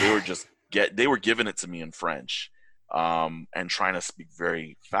giving it to me in French, and trying to speak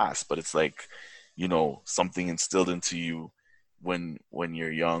very fast. But it's like, something instilled into you when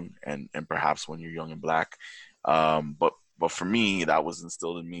you're young and perhaps when you're young and Black. But for me, that was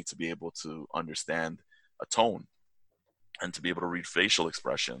instilled in me to be able to understand a tone and to be able to read facial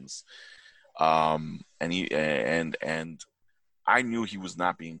expressions. And I knew he was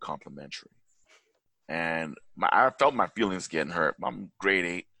not being complimentary. And I felt my feelings getting hurt. I'm grade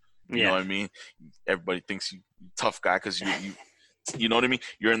 8. You know what I mean? Everybody thinks you tough guy because you know what I mean?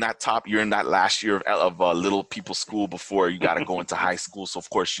 You're in that last year of little people school before you got to go into high school. So of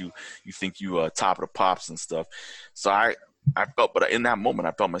course you think you top of the pops and stuff. So I felt, but in that moment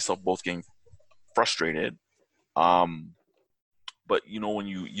I felt myself both getting frustrated. But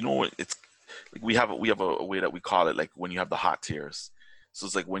when it's like we have a way that we call it, like when you have the hot tears. So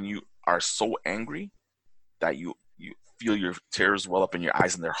it's like when you are so angry that you feel your tears well up in your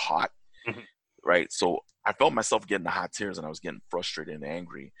eyes and they're hot. Mm-hmm. Right? So I felt myself getting the hot tears and I was getting frustrated and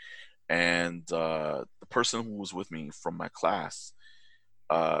angry. And the person who was with me from my class,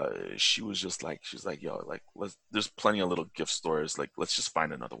 she was just like, she's like, yo, like, there's plenty of little gift stores. Like, let's just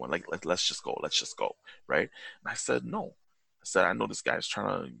find another one. Like, let's just go. Let's just go. Right. And I said, no. I said, I know this guy's trying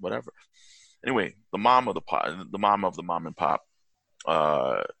to whatever. Anyway, the mom of the mom of the mom and pop,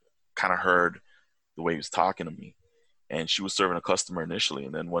 kind of heard the way he was talking to me, and she was serving a customer initially.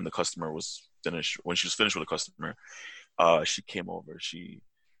 And then when the customer was finished, when she was finished with the customer, she came over. She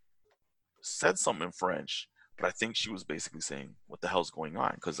said something in French, but I think she was basically saying, "What the hell's going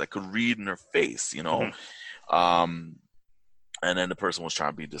on?" Because I could read in her face, you know. And then the person was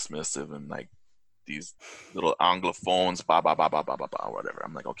trying to be dismissive and like these little anglophones, blah blah blah blah blah blah blah, whatever.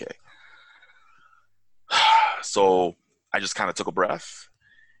 I'm like, okay. So I just kind of took a breath,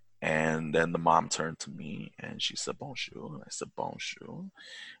 and then the mom turned to me and she said, "Bonjour." And I said, "Bonjour."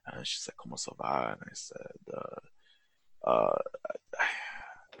 And she said, "Comment ça va?" And I said, uh,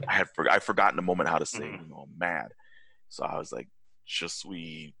 I'd forgotten the moment how to say, you know, mad. So I was like, "Je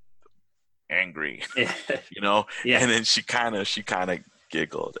suis angry," you know. Yeah. And then she kind of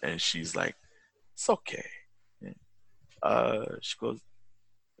giggled and she's like, "It's okay." She goes,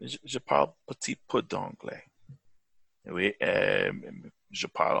 "Je parle petit peu d'anglais. Oui, je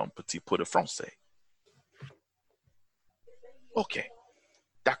parle un petit peu de français." Okay,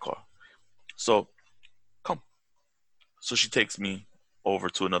 d'accord. So, come. So she takes me over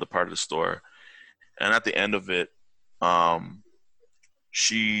to another part of the store, and at the end of it,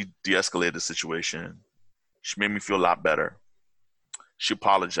 she de-escalated the situation. She made me feel a lot better. She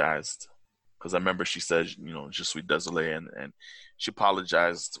apologized because I remember she said, you know, "Je suis désolé," and she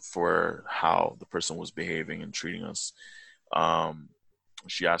apologized for how the person was behaving and treating us.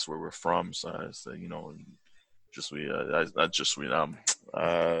 She asked where we're from, so I said, you know, just we, just we,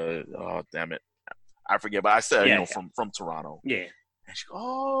 oh damn it, I forget, but I said, you know, from Toronto. Yeah. And she goes,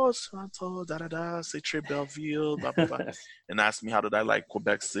 "Oh, Toronto, da da da, c'est très Belleville, blah blah blah," and asked me how did I like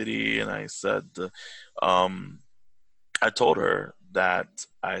Quebec City, and I said, I told her that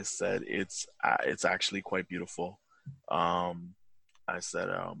I said it's actually quite beautiful. I said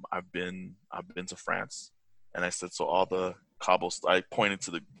I've been to France, and I said so all the cobblestone. I pointed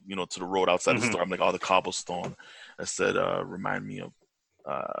to the to the road outside the store. I'm like all the cobblestone. I said remind me of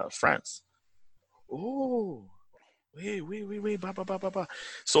France. Oh, wait, blah blah blah blah blah.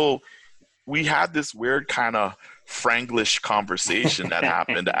 So we had this weird kind of Franglish conversation that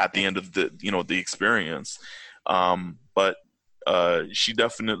happened at the end of the the experience. But I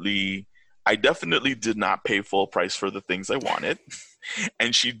definitely did not pay full price for the things I wanted.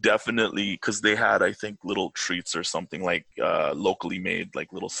 And she definitely, because they had, I think, little treats or something like locally made,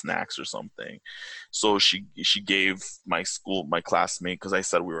 like little snacks or something. So she gave my classmate, because I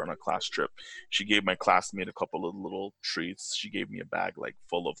said we were on a class trip. She gave my classmate a couple of little treats. She gave me a bag like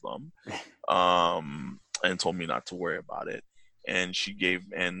full of them, and told me not to worry about it. And she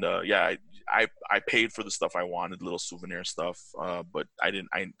gave, and I paid for the stuff I wanted, little souvenir stuff, but I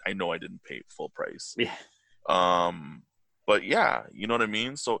know I didn't pay full price. Yeah. But yeah, you know what I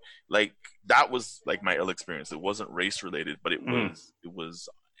mean? So like that was like my ill experience. It wasn't race related, but it was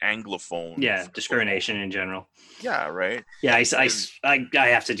Anglophone. Yeah, discrimination in general. Yeah, right. Yeah, I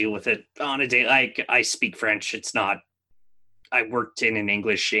have to deal with it on a day. Like I speak French. It's not. I worked in an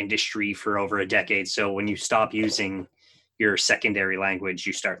English industry for over a decade. So when you stop using your secondary language,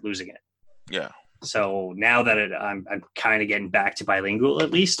 you start losing it. Yeah. So now that I'm kind of getting back to bilingual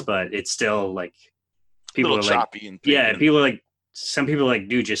at least, but it's still like people are choppy and people are like, some people like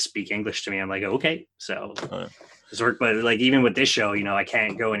do just speak English to me. I'm like, okay, so this work. But like even with this show, I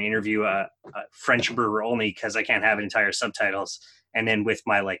can't go and interview a French brewer only because I can't have entire subtitles. And then with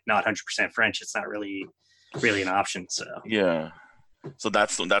my like not 100% French, it's not really an option. So yeah, so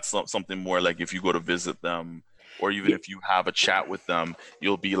that's something more like if you go to visit them, or even if you have a chat with them,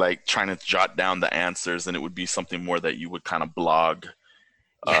 you'll be like trying to jot down the answers, and it would be something more that you would kind of blog,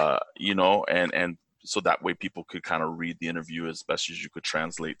 and so that way people could kind of read the interview as best as you could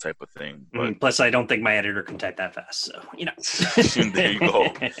translate type of thing. But plus, I don't think my editor can type that fast, so there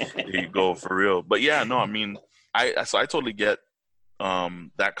you go, for real. But yeah, no, I mean, I totally get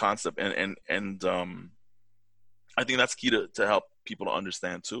that concept, and I think that's key to help people to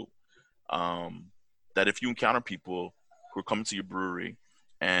understand too. That if you encounter people who are coming to your brewery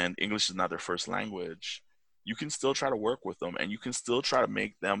and English is not their first language, you can still try to work with them, and you can still try to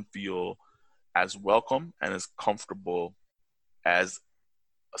make them feel as welcome and as comfortable as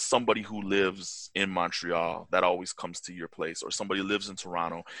somebody who lives in Montreal that always comes to your place, or somebody lives in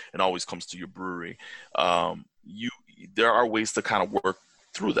Toronto and always comes to your brewery. There are ways to kind of work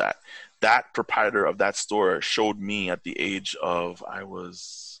through that. That proprietor of that store showed me at the age of, I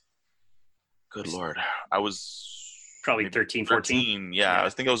was Good Lord. I was probably 13, 14. Yeah, I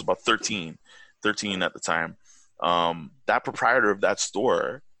think I was about 13 at the time. That proprietor of that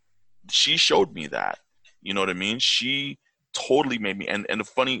store, she showed me that. You know what I mean? She totally made me. And the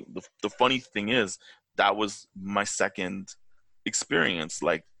funny thing is, that was my second experience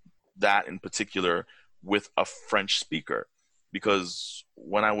like that in particular with a French speaker. Because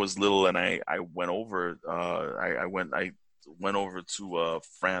when I was little and I went over, I went over to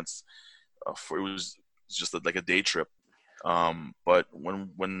France for it was just like a day trip. But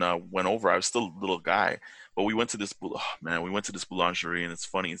when went over, I was still a little guy. But we went to this we went to this boulangerie, and it's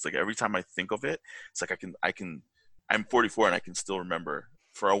funny. It's like every time I think of it, it's like I'm 44 and I can still remember.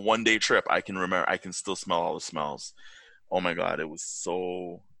 For a 1 day trip, I can remember. I can still smell all the smells. Oh my God, it was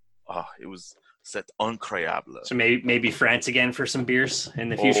so. It was c'est incroyable. So maybe France again for some beers in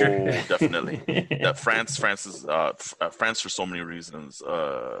the future. Oh, definitely. France is France for so many reasons.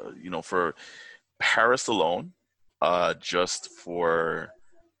 For Paris alone, just for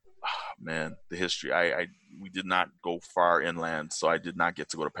man, the history. We did not go far inland, so I did not get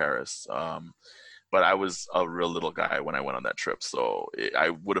to go to Paris. But I was a real little guy when I went on that trip, so I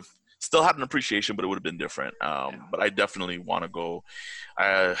would have still had an appreciation, but it would have been different. But I definitely want to go,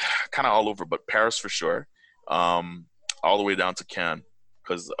 kind of all over, but Paris for sure, all the way down to Cannes,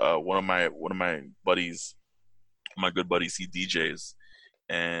 because one of my buddies, my good buddies, he DJs,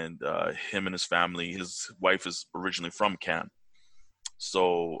 and him and his family, his wife is originally from Cannes,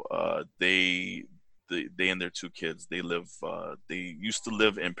 so they and their 2 kids, they used to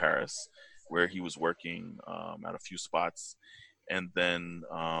live in Paris, where he was working at a few spots. And then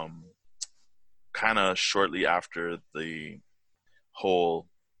kind of shortly after the whole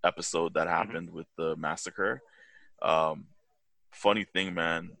episode that happened with the massacre, funny thing,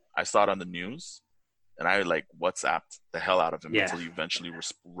 man, I saw it on the news, and I like WhatsApped the hell out of him until he eventually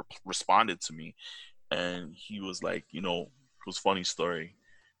responded to me. And he was like, it was a funny story.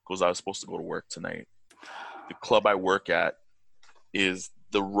 Because I was supposed to go to work tonight. The club I work at is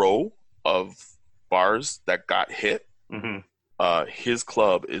the row of bars that got hit. His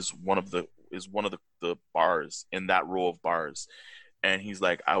club is one of the bars in that row of bars. And he's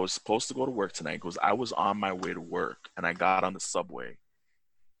like, I was supposed to go to work tonight because I was on my way to work, and I got on the subway,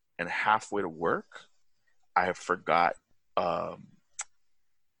 and halfway to work, I have forgot I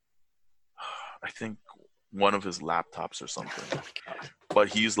think one of his laptops or something. But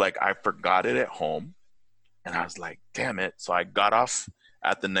he's like, I forgot it at home. And I was like, damn it. So I got off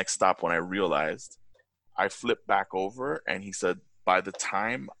at the next stop when I realized. I flipped back over, and he said, by the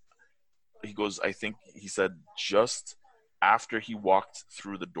time he goes, I think he said just after he walked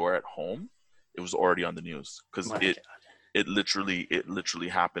through the door at home, it was already on the news, because it literally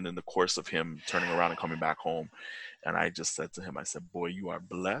happened in the course of him turning around and coming back home. And I just said to him, I said, boy, you are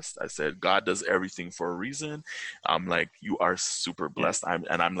blessed. I said, God does everything for a reason. I'm like, you are super blessed.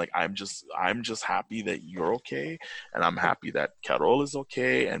 I'm just happy that you're okay. And I'm happy that Carol is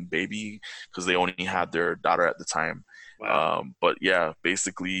okay, and baby, because they only had their daughter at the time. Wow. But yeah,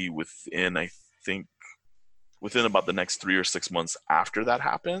 basically within about the next 3 or 6 months after that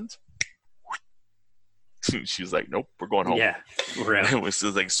happened, she's like, nope, we're going home. Yeah, we're out. It was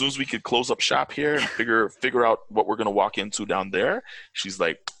like, as soon as we could close up shop here and figure out what we're gonna walk into down there, she's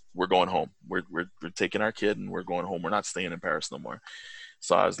like, we're going home. We're taking our kid and we're going home. We're not staying in Paris no more.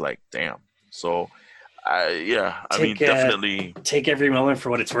 So I was like, damn. So definitely take every moment for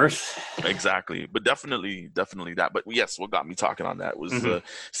what it's worth. Exactly, but definitely that. But yes, what got me talking on that was the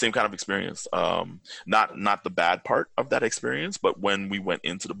same kind of experience. Not the bad part of that experience, but when we went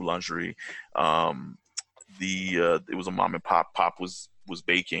into the boulangerie, it was a mom and pop. Pop was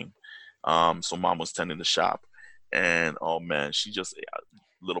baking, so mom was tending the shop, and oh man, she just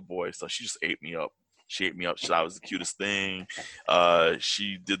little boy, so she just ate me up. She ate me up. She thought I was the cutest thing.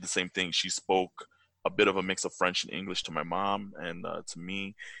 She did the same thing. She spoke a bit of a mix of French and English to my mom and to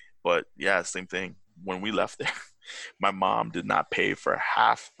me, but yeah, same thing. When we left there, my mom did not pay for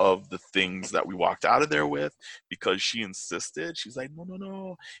half of the things that we walked out of there with, because she insisted. She's like,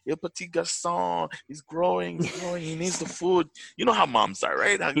 no, il petit garçon, he's growing, he needs the food. You know how moms are,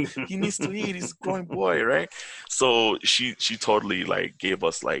 right? He needs to eat, he's a growing boy, right? So she totally like gave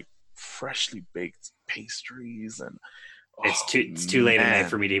us like freshly baked pastries, and it's too late at night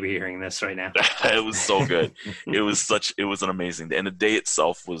for me to be hearing this right now. It was so good. It was an amazing day. And the day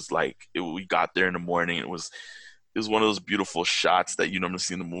itself was like, we got there in the morning. It was one of those beautiful shots that you normally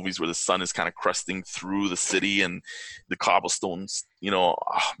see in the movies, where the sun is kind of crusting through the city and the cobblestones, oh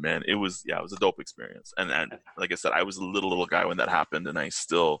man, it was a dope experience. And like I said, I was a little guy when that happened, and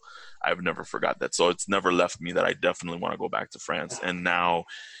I've never forgot that. So it's never left me that I definitely want to go back to France. And now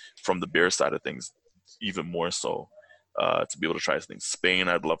from the beer side of things, even more so, to be able to try things. Spain,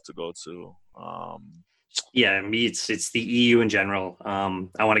 I'd love to go to. Yeah, me, it's the EU in general.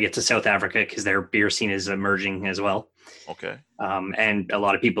 I want to get to South Africa because their beer scene is emerging as well. Okay. And a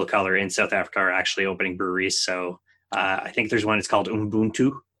lot of people of color in South Africa are actually opening breweries. So I think there's one. It's called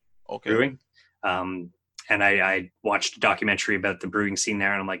Ubuntu Brewing. And I watched a documentary about the brewing scene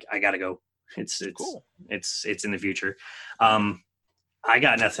there, and I'm like, I gotta go. It's cool. It's in the future. I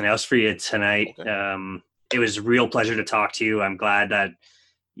got nothing else for you tonight. Okay. It was a real pleasure to talk to you. I'm glad that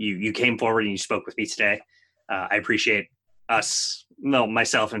you came forward and you spoke with me today. I appreciate us,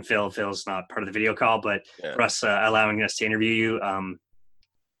 myself and Phil. Phil's not part of the video call, but for us allowing us to interview you.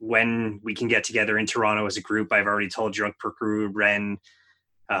 When we can get together in Toronto as a group, I've already told Drunk Per Crew, Ren,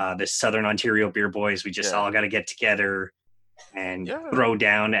 the Southern Ontario Beer Boys, we just all got to get together and throw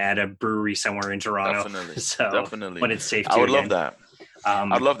down at a brewery somewhere in Toronto. Definitely. When it's safe to. I would love that.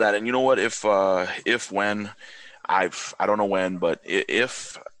 I'd love that. And you know what? When I don't know when, but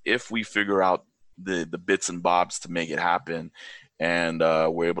if we figure out the bits and bobs to make it happen, and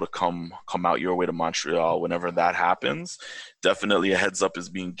we're able to come out your way to Montreal whenever that happens, definitely a heads up is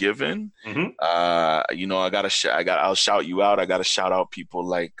being given. Mm-hmm. I'll shout you out. I got to shout out people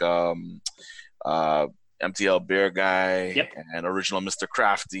like MTL Bear Guy and Original Mr.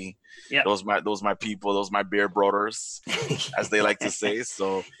 Crafty. Yep. Those my people. Those my beer brothers, as they like to say.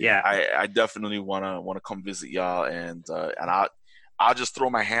 So I definitely wanna come visit y'all, and I'll just throw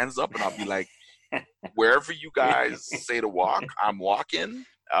my hands up and I'll be like, wherever you guys say to walk, I'm walking.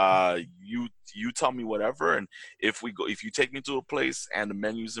 You tell me whatever, and if you take me to a place and the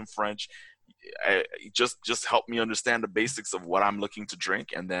menu's in French, just help me understand the basics of what I'm looking to drink,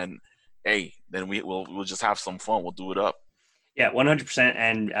 and then we'll just have some fun. We'll do it up. Yeah, 100%.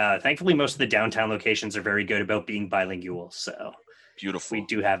 And thankfully, most of the downtown locations are very good about being bilingual. So beautiful. We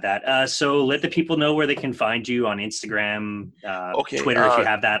do have that. So let the people know where they can find you on Instagram, Twitter, if you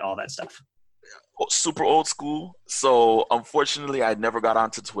have that, all that stuff. Super old school. So unfortunately, I never got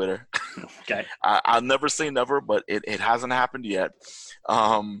onto Twitter. Okay. I'll never say never, but it hasn't happened yet.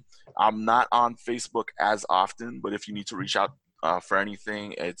 I'm not on Facebook as often, but if you need to reach out for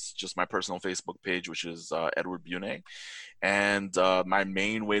anything, it's just my personal Facebook page, which is Edward Bune. And my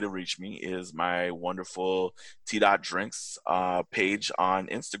main way to reach me is my wonderful T.Drinks page on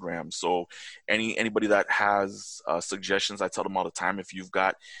Instagram. So anybody that has suggestions, I tell them all the time, if you've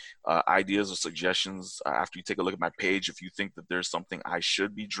got ideas or suggestions after you take a look at my page, if you think that there's something I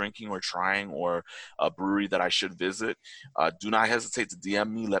should be drinking or trying, or a brewery that I should visit, do not hesitate to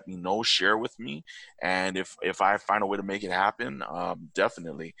DM me, let me know, share with me. And if I find a way to make it happen,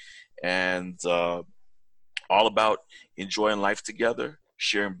 definitely. And all about enjoying life together,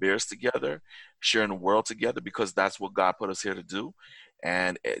 sharing beers together, sharing the world together, because that's what God put us here to do,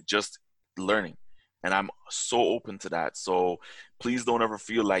 and just learning. And I'm so open to that. So please don't ever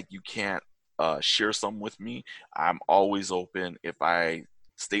feel like you can't share something with me. I'm always open. If I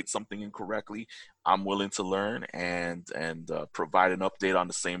state something incorrectly, I'm willing to learn and provide an update on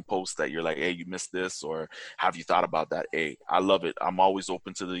the same post that you're like, hey, you missed this, or have you thought about that? Hey, I love it. I'm always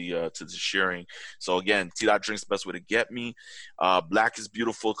open to the sharing. So again, T.Drinks, best way to get me. Black is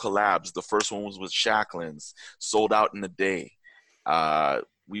Beautiful collabs. The first one was with Shacklin's, sold out in a day.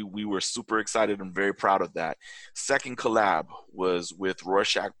 We were super excited and very proud of that. Second collab was with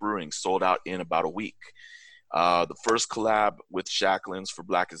Rorschach Brewing, sold out in about a week. The first collab with Shacklin's for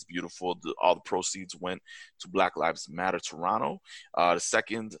Black is Beautiful, all the proceeds went to Black Lives Matter Toronto. The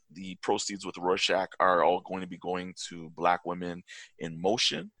second, the proceeds with Rorschach are all going to be going to Black Women in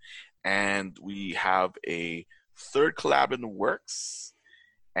Motion. And we have a third collab in the works,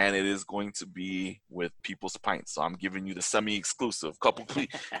 and it is going to be with People's Pint. So I'm giving you the semi-exclusive. Couple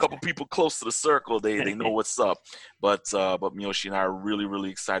people close to the circle, they know what's up. But Miyoshi and I are really, really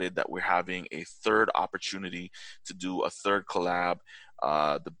excited that we're having a third opportunity to do a third collab.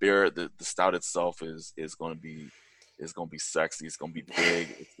 The beer, the stout itself is going to be sexy. It's going to be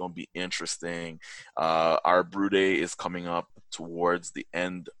big. It's going to be interesting. Our brew day is coming up towards the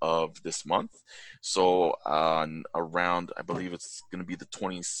end of this month. So around, I believe it's going to be the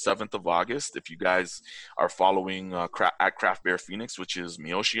 27th of August. If you guys are following at Craft Bear Phoenix, which is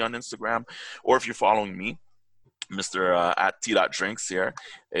Miyoshi on Instagram, or if you're following me, Mr. At T.Drinks here,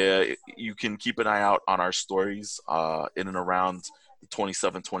 you can keep an eye out on our stories in and around the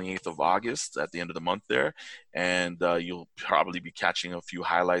 27th, 28th of August at the end of the month there. And you'll probably be catching a few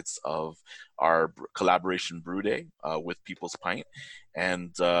highlights of our collaboration brew day with People's Pint.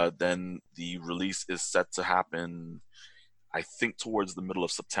 And then the release is set to happen, I think, towards the middle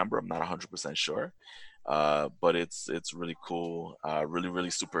of September. I'm not 100% sure. But it's really cool. Really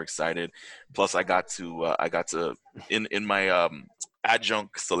super excited. Plus, I got to in my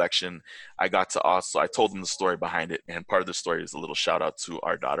adjunct selection, I told them the story behind it, and part of the story is a little shout out to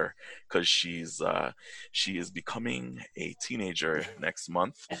our daughter, because she is becoming a teenager next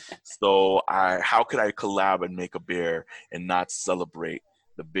month. So how could I collab and make a beer and not celebrate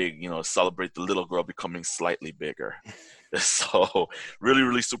celebrate the little girl becoming slightly bigger? So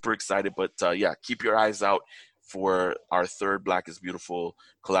really super excited. But yeah, keep your eyes out for our third Black is Beautiful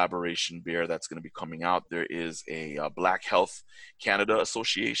collaboration beer that's going to be coming out. There is a Black Health Canada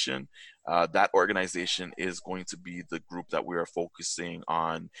Association. That organization is going to be the group that we are focusing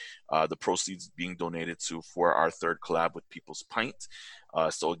on the proceeds being donated to for our third collab with People's Pint.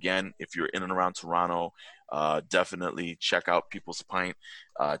 So again, if you're in and around Toronto, definitely check out People's Pint.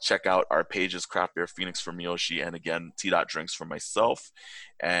 Check out our pages, Craft Beer Phoenix for Miyoshi, and again, T. Drinks for myself.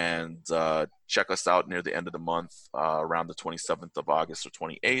 And check us out near the end of the month, around the 27th of August or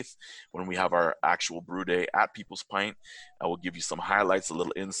 28th, when we have our actual brew day at People's Pint. I will give you some highlights, a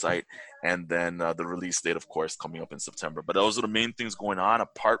little insight, and then the release date, of course, coming up in September. But those are the main things going on,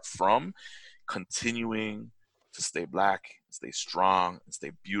 apart from continuing to stay Black, stay strong, and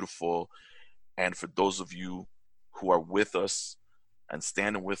stay beautiful. And for those of you who are with us and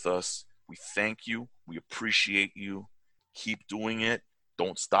standing with us, we thank you. We appreciate you. Keep doing it.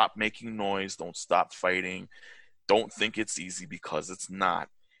 Don't stop making noise. Don't stop fighting. Don't think it's easy, because it's not.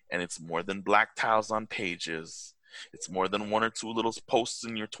 And it's more than black tiles on pages. It's more than one or two little posts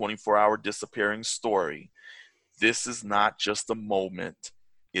in your 24-hour disappearing story. This is not just a moment.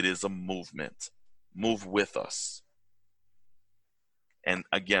 It is a movement. Move with us. And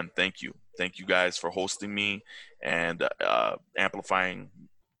again, thank you. Thank you guys for hosting me and amplifying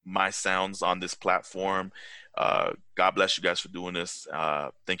my sounds on this platform. God bless you guys for doing this.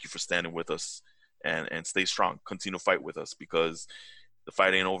 Thank you for standing with us, and stay strong. Continue to fight with us, because the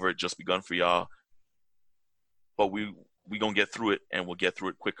fight ain't over. It just begun for y'all. But we gonna get through it, and we'll get through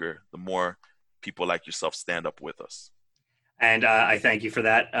it quicker the more people like yourself stand up with us. And I thank you for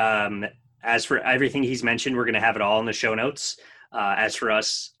that. As for everything he's mentioned, we're going to have it all in the show notes. As for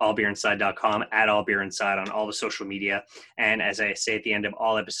us, allbeerinside.com, at allbeerinside on all the social media. And as I say at the end of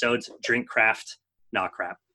all episodes, drink craft, not crap.